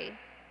away.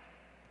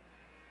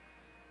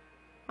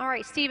 All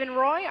right, Stephen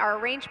Roy, our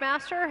range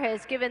master,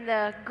 has given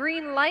the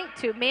green light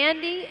to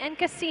Mandy and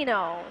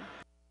Casino.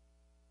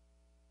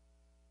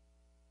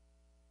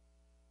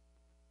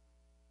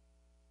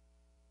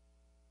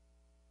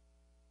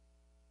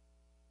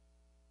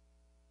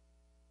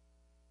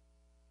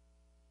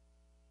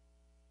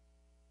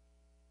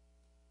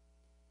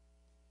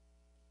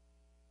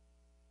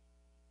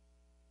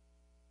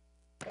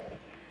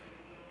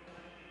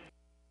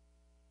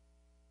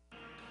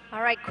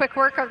 All right, quick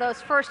work of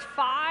those first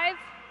 5.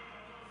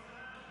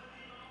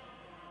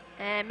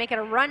 And making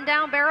a run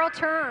down barrel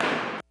turn.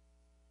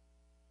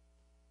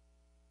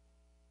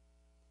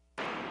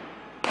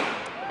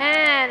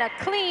 And a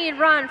clean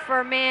run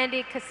for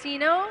Mandy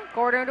Casino,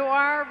 according to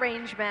our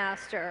range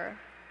master.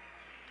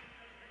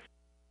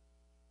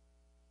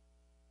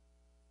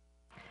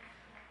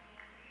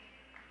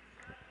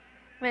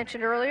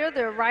 Mentioned earlier,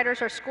 the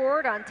riders are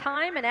scored on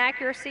time and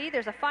accuracy.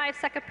 There's a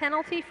 5-second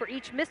penalty for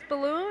each missed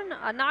balloon,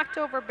 a knocked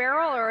over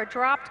barrel, or a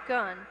dropped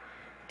gun.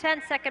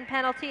 10-second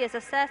penalty is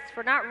assessed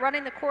for not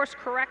running the course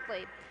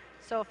correctly.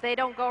 So if they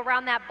don't go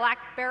around that black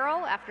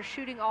barrel after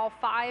shooting all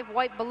 5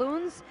 white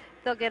balloons,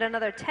 they'll get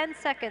another 10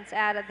 seconds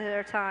added to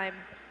their time.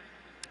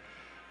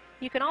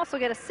 You can also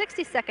get a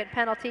 60-second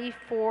penalty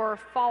for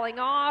falling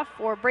off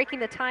or breaking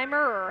the timer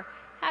or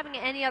having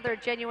any other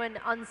genuine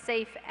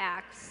unsafe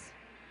acts.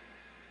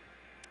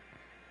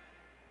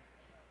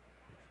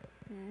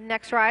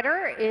 Next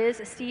rider is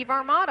Steve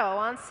Armato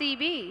on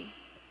CB.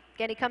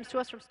 Again, he comes to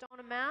us from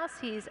Stoneham, Mass.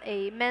 He's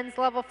a men's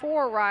level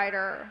 4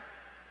 rider.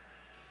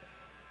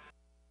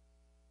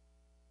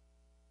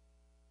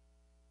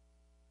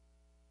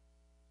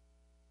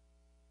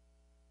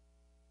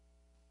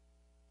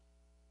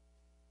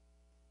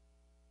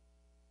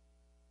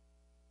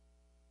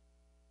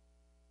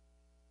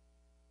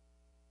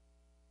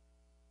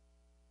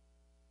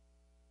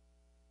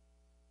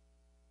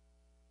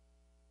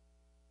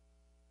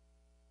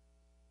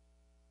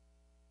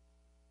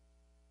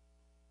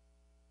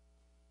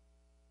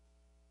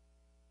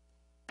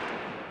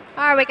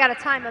 All right, we got a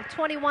time of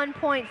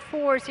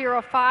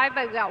 21.405,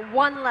 but we got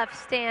 1 left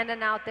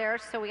standing out there,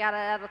 so we got to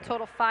add a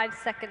total 5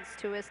 seconds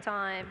to his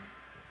time.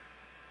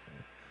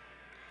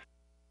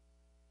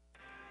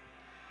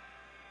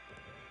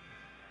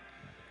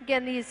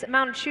 Again, these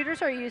mounted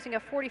shooters are using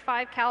a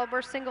 .45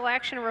 caliber single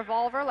action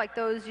revolver like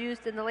those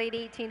used in the late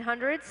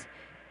 1800s.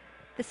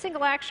 The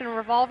single action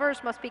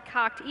revolvers must be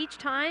cocked each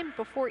time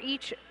before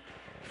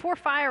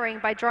firing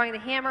by drawing the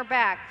hammer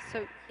back.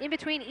 So in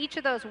between each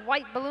of those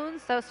white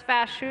balloons, those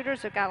fast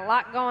shooters have got a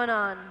lot going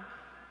on.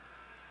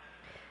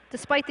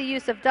 Despite the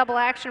use of double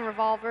action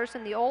revolvers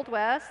in the Old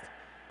West,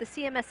 the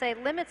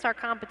CMSA limits our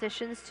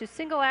competitions to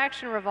single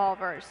action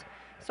revolvers.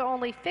 So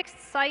only fixed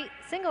sight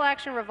single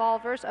action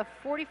revolvers of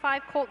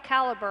 .45 Colt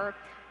caliber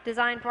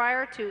designed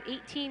prior to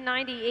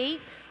 1898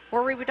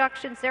 or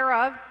reproductions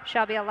thereof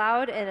shall be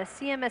allowed in a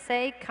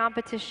CMSA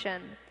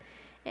competition.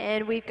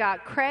 And we've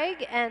got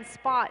Craig and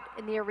Spot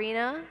in the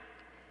arena.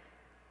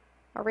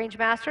 Our range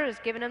master is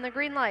giving him the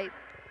green light.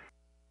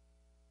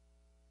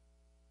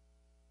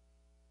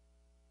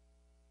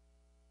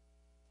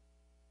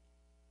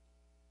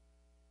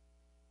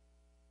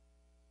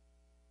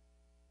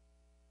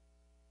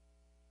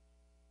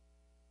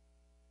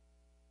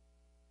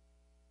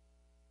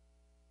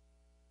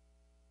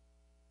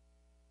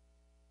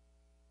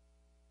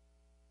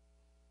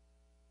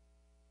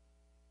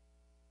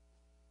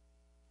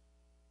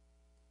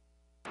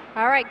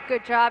 All right,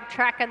 good job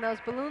tracking those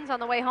balloons on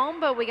the way home,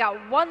 but we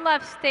got 1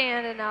 left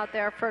standing out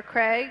there for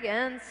Craig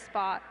and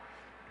Spot.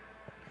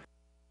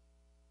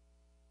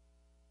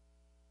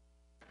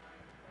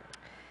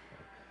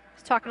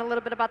 Just talking a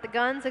little bit about the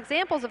guns.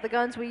 Examples of the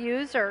guns we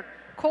use are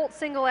Colt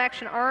Single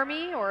Action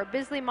Army or a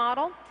Bisley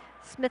model,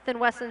 Smith &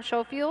 Wesson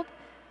Schofield,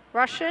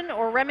 Russian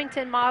or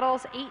Remington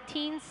models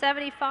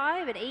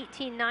 1875 and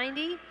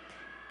 1890.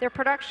 Their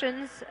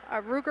productions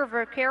are Ruger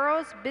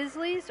Vaqueros,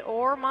 Bisleys,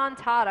 or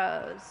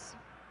Montados.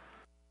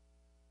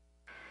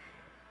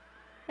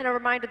 And a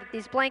reminder that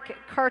these blank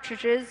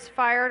cartridges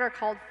fired are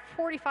called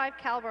 .45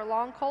 caliber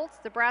long Colts.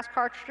 The brass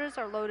cartridges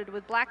are loaded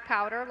with black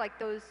powder like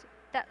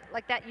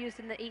that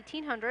used in the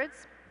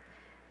 1800s.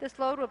 This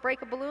load will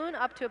break a balloon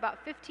up to about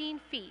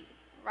 15 feet.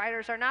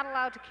 Riders are not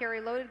allowed to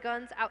carry loaded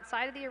guns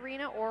outside of the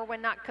arena or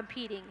when not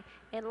competing,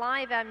 and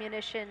live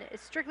ammunition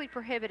is strictly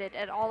prohibited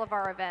at all of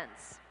our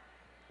events.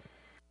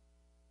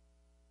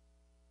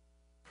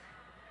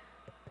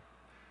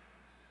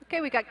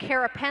 Okay, we got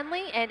Kara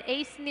Penley and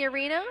Ace in the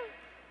arena.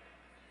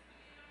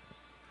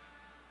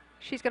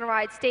 She's going to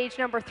ride stage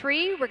number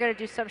 3. We're going to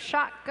do some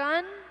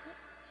shotgun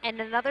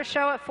and another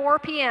show at 4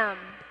 p.m.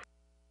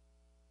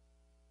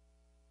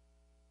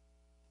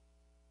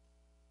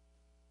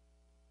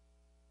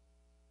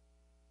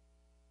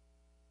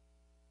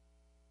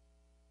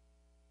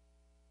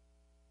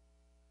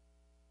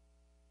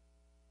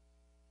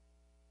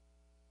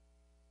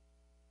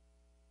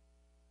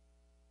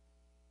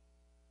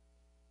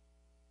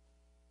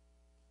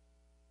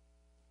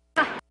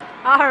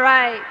 All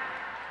right.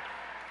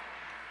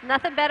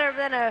 Nothing better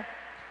than a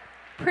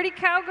pretty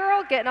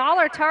cowgirl getting all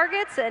her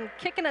targets and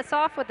kicking us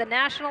off with the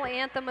national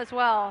anthem as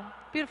well.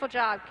 Beautiful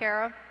job,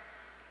 Kara.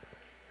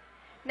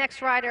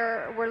 Next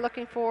rider we're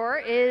looking for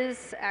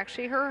is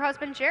actually her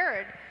husband,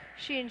 Jared.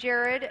 She and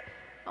Jared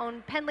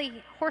own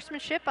Penley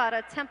Horsemanship out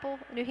of Temple,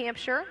 New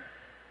Hampshire.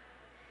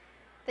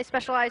 They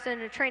specialize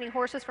in training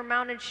horses for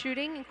mounted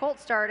shooting and colt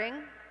starting.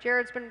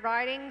 Jared's been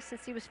riding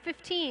since he was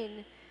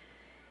 15.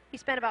 He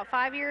spent about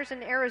 5 years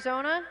in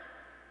Arizona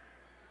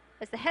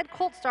as the head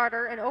colt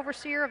starter and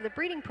overseer of the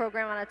breeding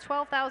program on a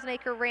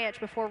 12,000-acre ranch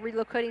before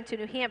relocating to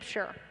New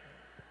Hampshire.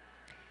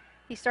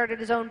 He started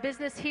his own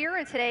business here,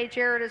 and today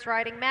Jared is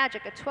riding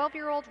Magic, a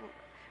 12-year-old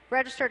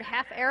registered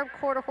half-Arab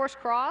quarter horse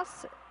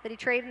cross that he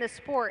trained in the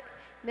sport.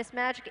 Miss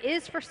Magic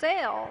is for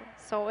sale,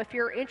 so if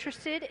you're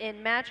interested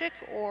in Magic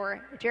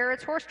or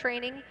Jared's horse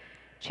training,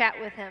 chat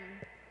with him.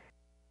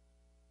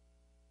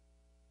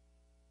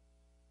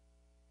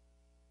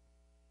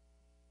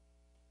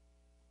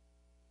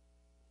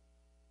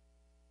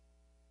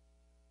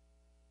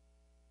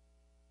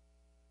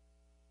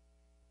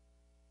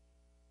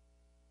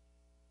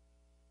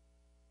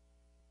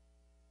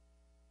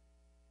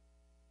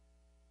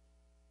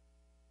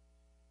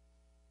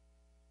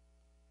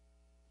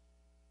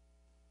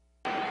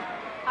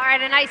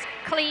 right, a nice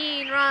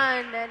clean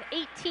run, an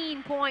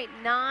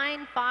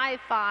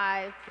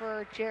 18.955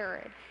 for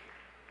Jared.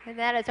 And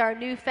that is our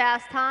new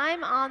fast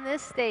time on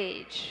this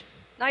stage.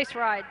 Nice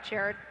ride,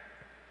 Jared.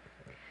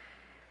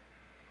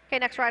 Okay,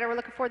 next rider we're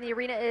looking for in the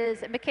arena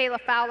is Michaela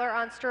Fowler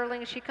on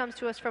Sterling. She comes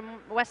to us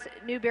from West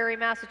Newbury,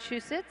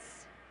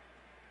 Massachusetts.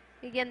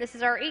 Again, this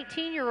is our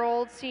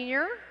 18-year-old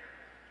senior.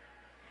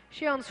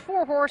 She owns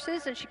 4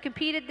 horses, and she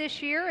competed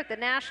this year at the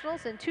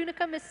Nationals in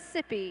Tunica,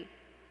 Mississippi.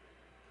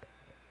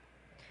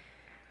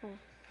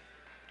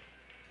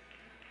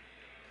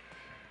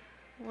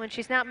 When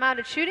she's not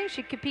mounted shooting,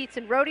 she competes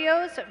in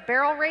rodeos,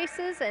 barrel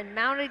races, and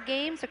mounted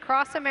games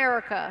across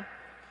America.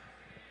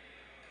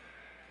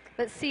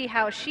 Let's see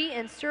how she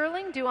and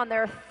Sterling do on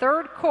their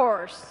 3rd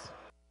course.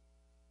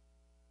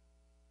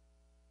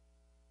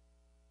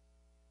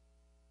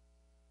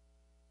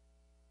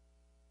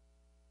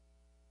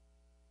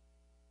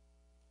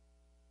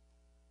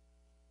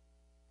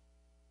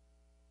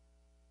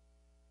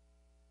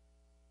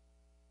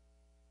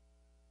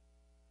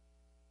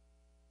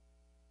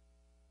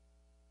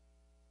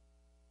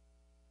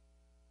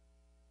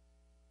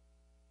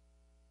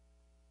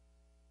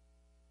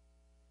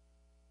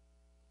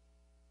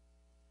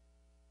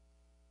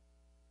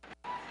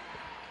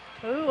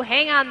 Ooh,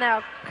 hang on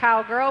now,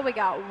 cowgirl. We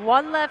got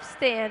 1 left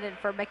standing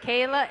for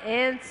Michaela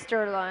and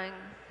Sterling.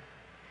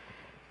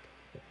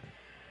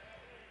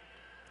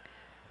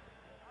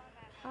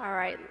 All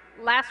right,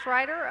 last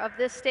rider of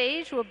this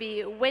stage will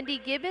be Wendy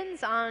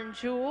Gibbons on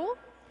Jewel.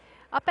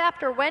 Up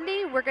after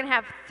Wendy, we're going to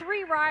have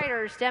 3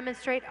 riders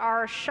demonstrate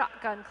our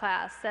shotgun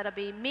class. That'll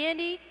be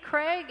Mandy,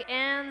 Craig,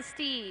 and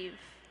Steve.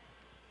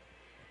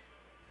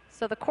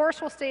 So the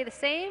course will stay the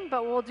same,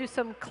 but we'll do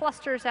some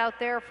clusters out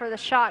there for the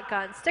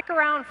shotgun. Stick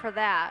around for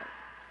that.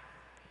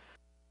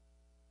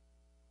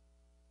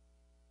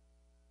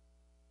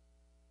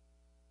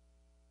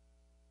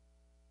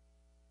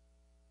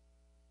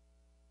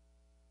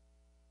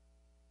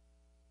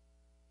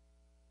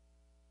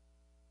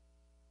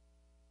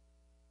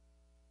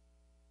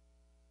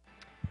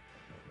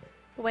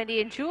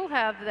 Wendy and Jewel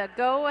have the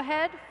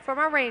go-ahead from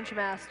our range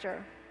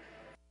master.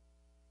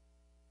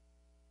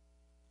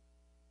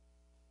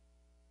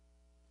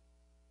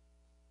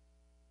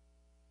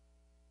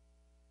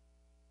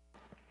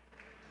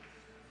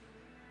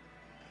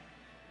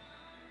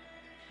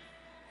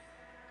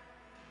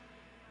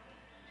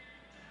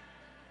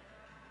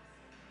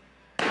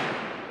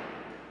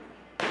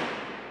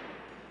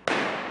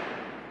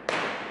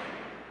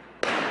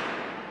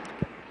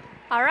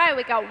 All right,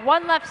 we got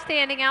 1 left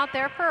standing out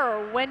there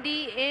for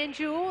Wendy and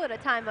Jewel at a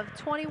time of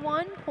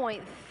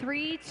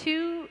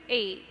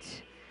 21.328.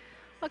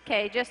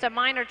 Okay, just a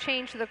minor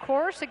change to the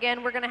course.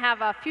 Again, we're going to have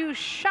a few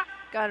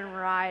shotgun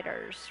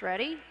riders.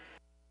 Ready?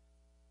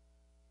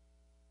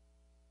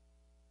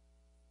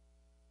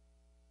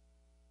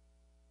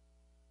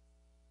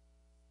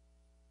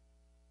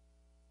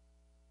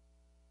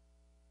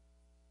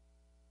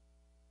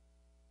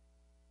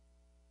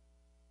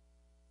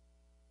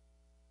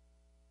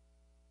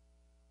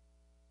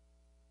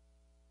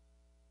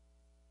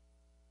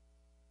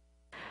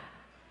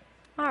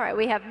 All right,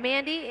 we have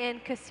Mandy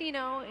and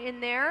Casino in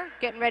there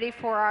getting ready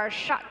for our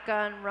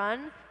shotgun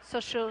run. So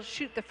she'll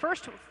shoot the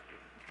first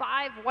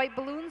 5 white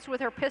balloons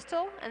with her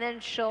pistol, and then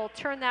she'll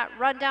turn that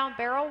run down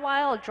barrel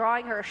while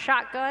drawing her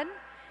shotgun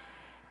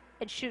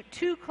and shoot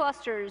 2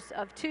 clusters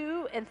of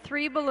 2 and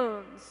 3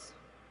 balloons.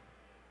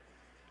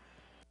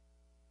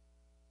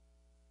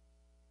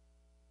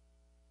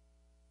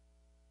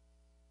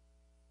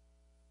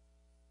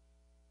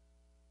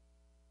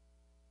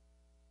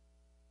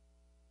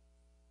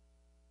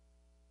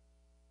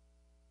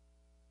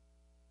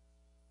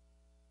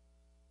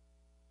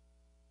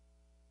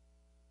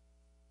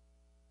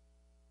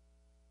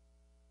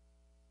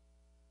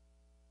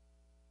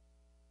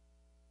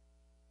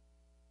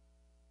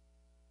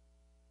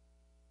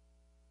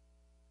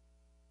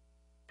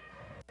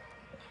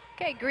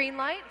 Okay, green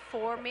light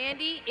for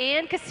Mandy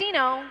and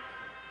Casino.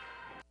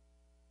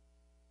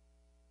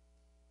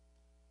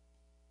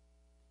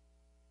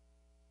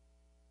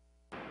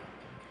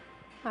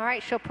 All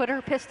right, she'll put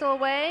her pistol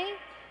away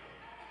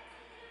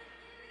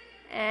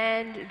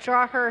and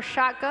draw her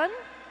shotgun.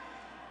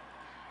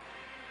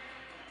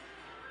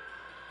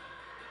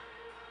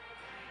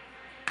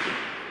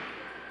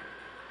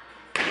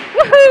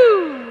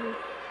 Woohoo!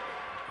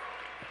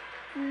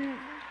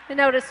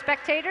 Notice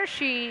spectator,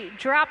 she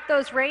dropped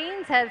those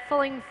reins, had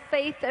full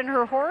faith in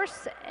her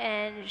horse,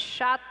 and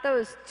shot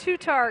those 2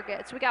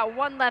 targets. We got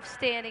 1 left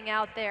standing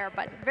out there,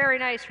 but very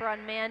nice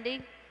run,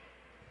 Mandy.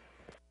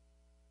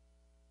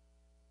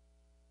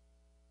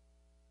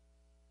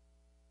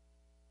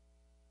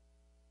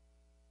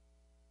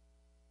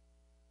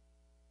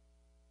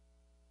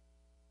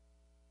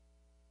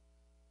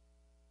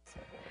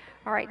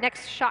 All right,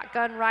 next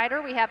shotgun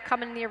rider we have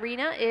coming in the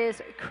arena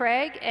is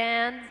Craig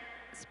and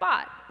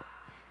Spot.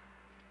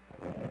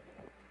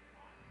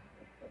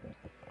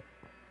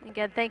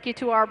 Again, thank you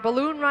to our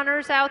balloon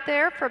runners out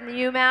there from the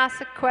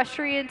UMass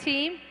equestrian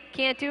team.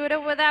 Can't do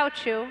it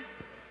without you.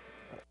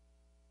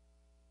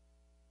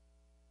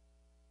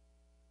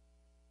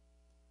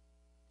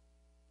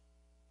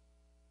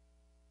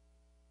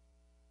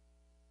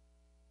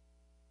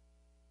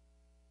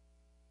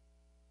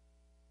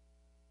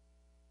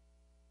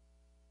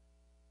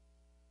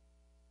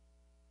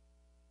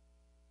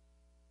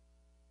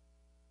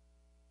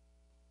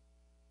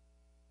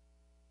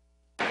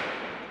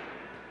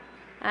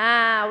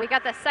 We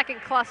got the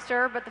second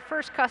cluster, but the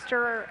first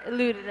cluster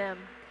eluded him.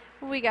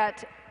 We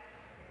got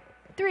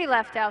 3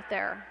 left out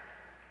there.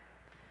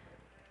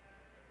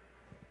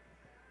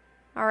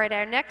 All right,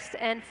 our next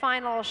and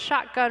final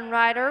shotgun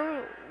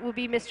rider will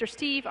be Mr.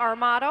 Steve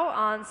Armato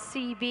on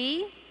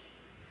CB.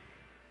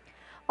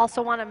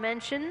 Also want to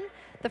mention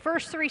the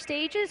first 3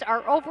 stages,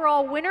 our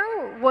overall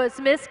winner was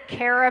Miss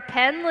Kara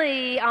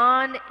Penley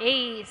on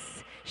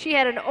Ace. She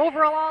had an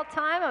overall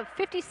time of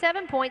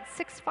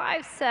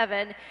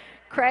 57.657.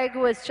 Craig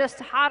was just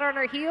hot on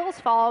her heels,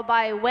 followed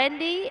by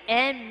Wendy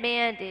and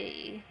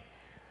Mandy.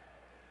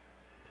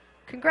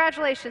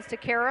 Congratulations to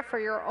Kara for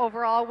your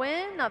overall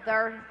win of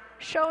our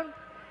show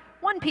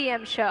 1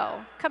 p.m.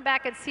 show. Come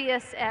back and see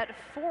us at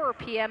 4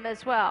 p.m.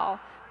 as well,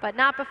 but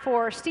not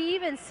before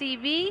Steve and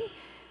CB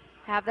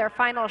have their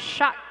final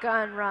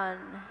shotgun run.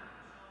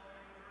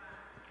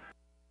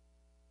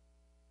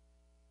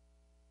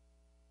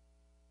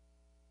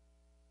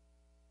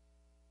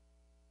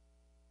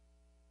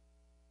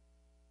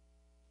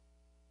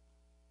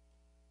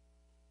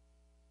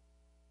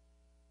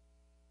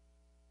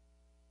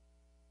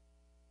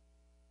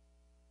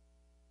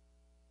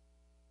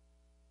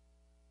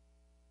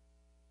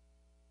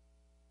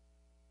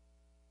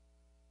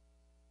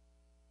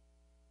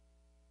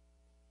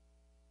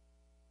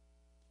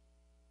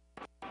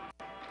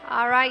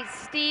 All right,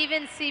 Steve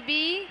and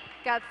CB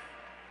got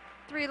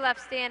 3 left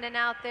standing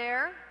out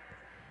there.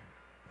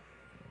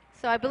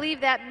 So I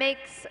believe that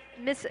makes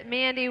Miss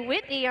Mandy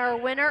Whitney our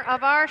winner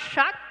of our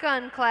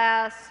shotgun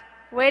class.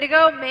 Way to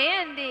go,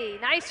 Mandy.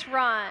 Nice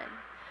run.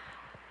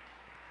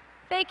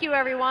 Thank you,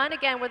 everyone.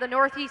 Again, we're the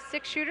Northeast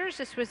Six Shooters.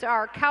 This was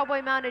our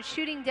cowboy mounted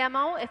shooting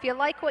demo. If you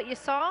like what you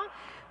saw,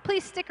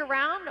 please stick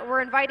around.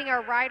 We're inviting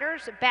our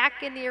riders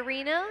back in the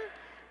arena.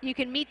 You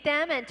can meet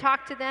them and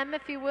talk to them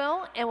if you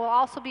will, and we'll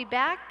also be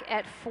back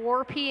at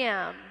 4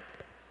 p.m.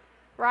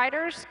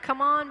 Riders,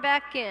 come on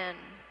back in.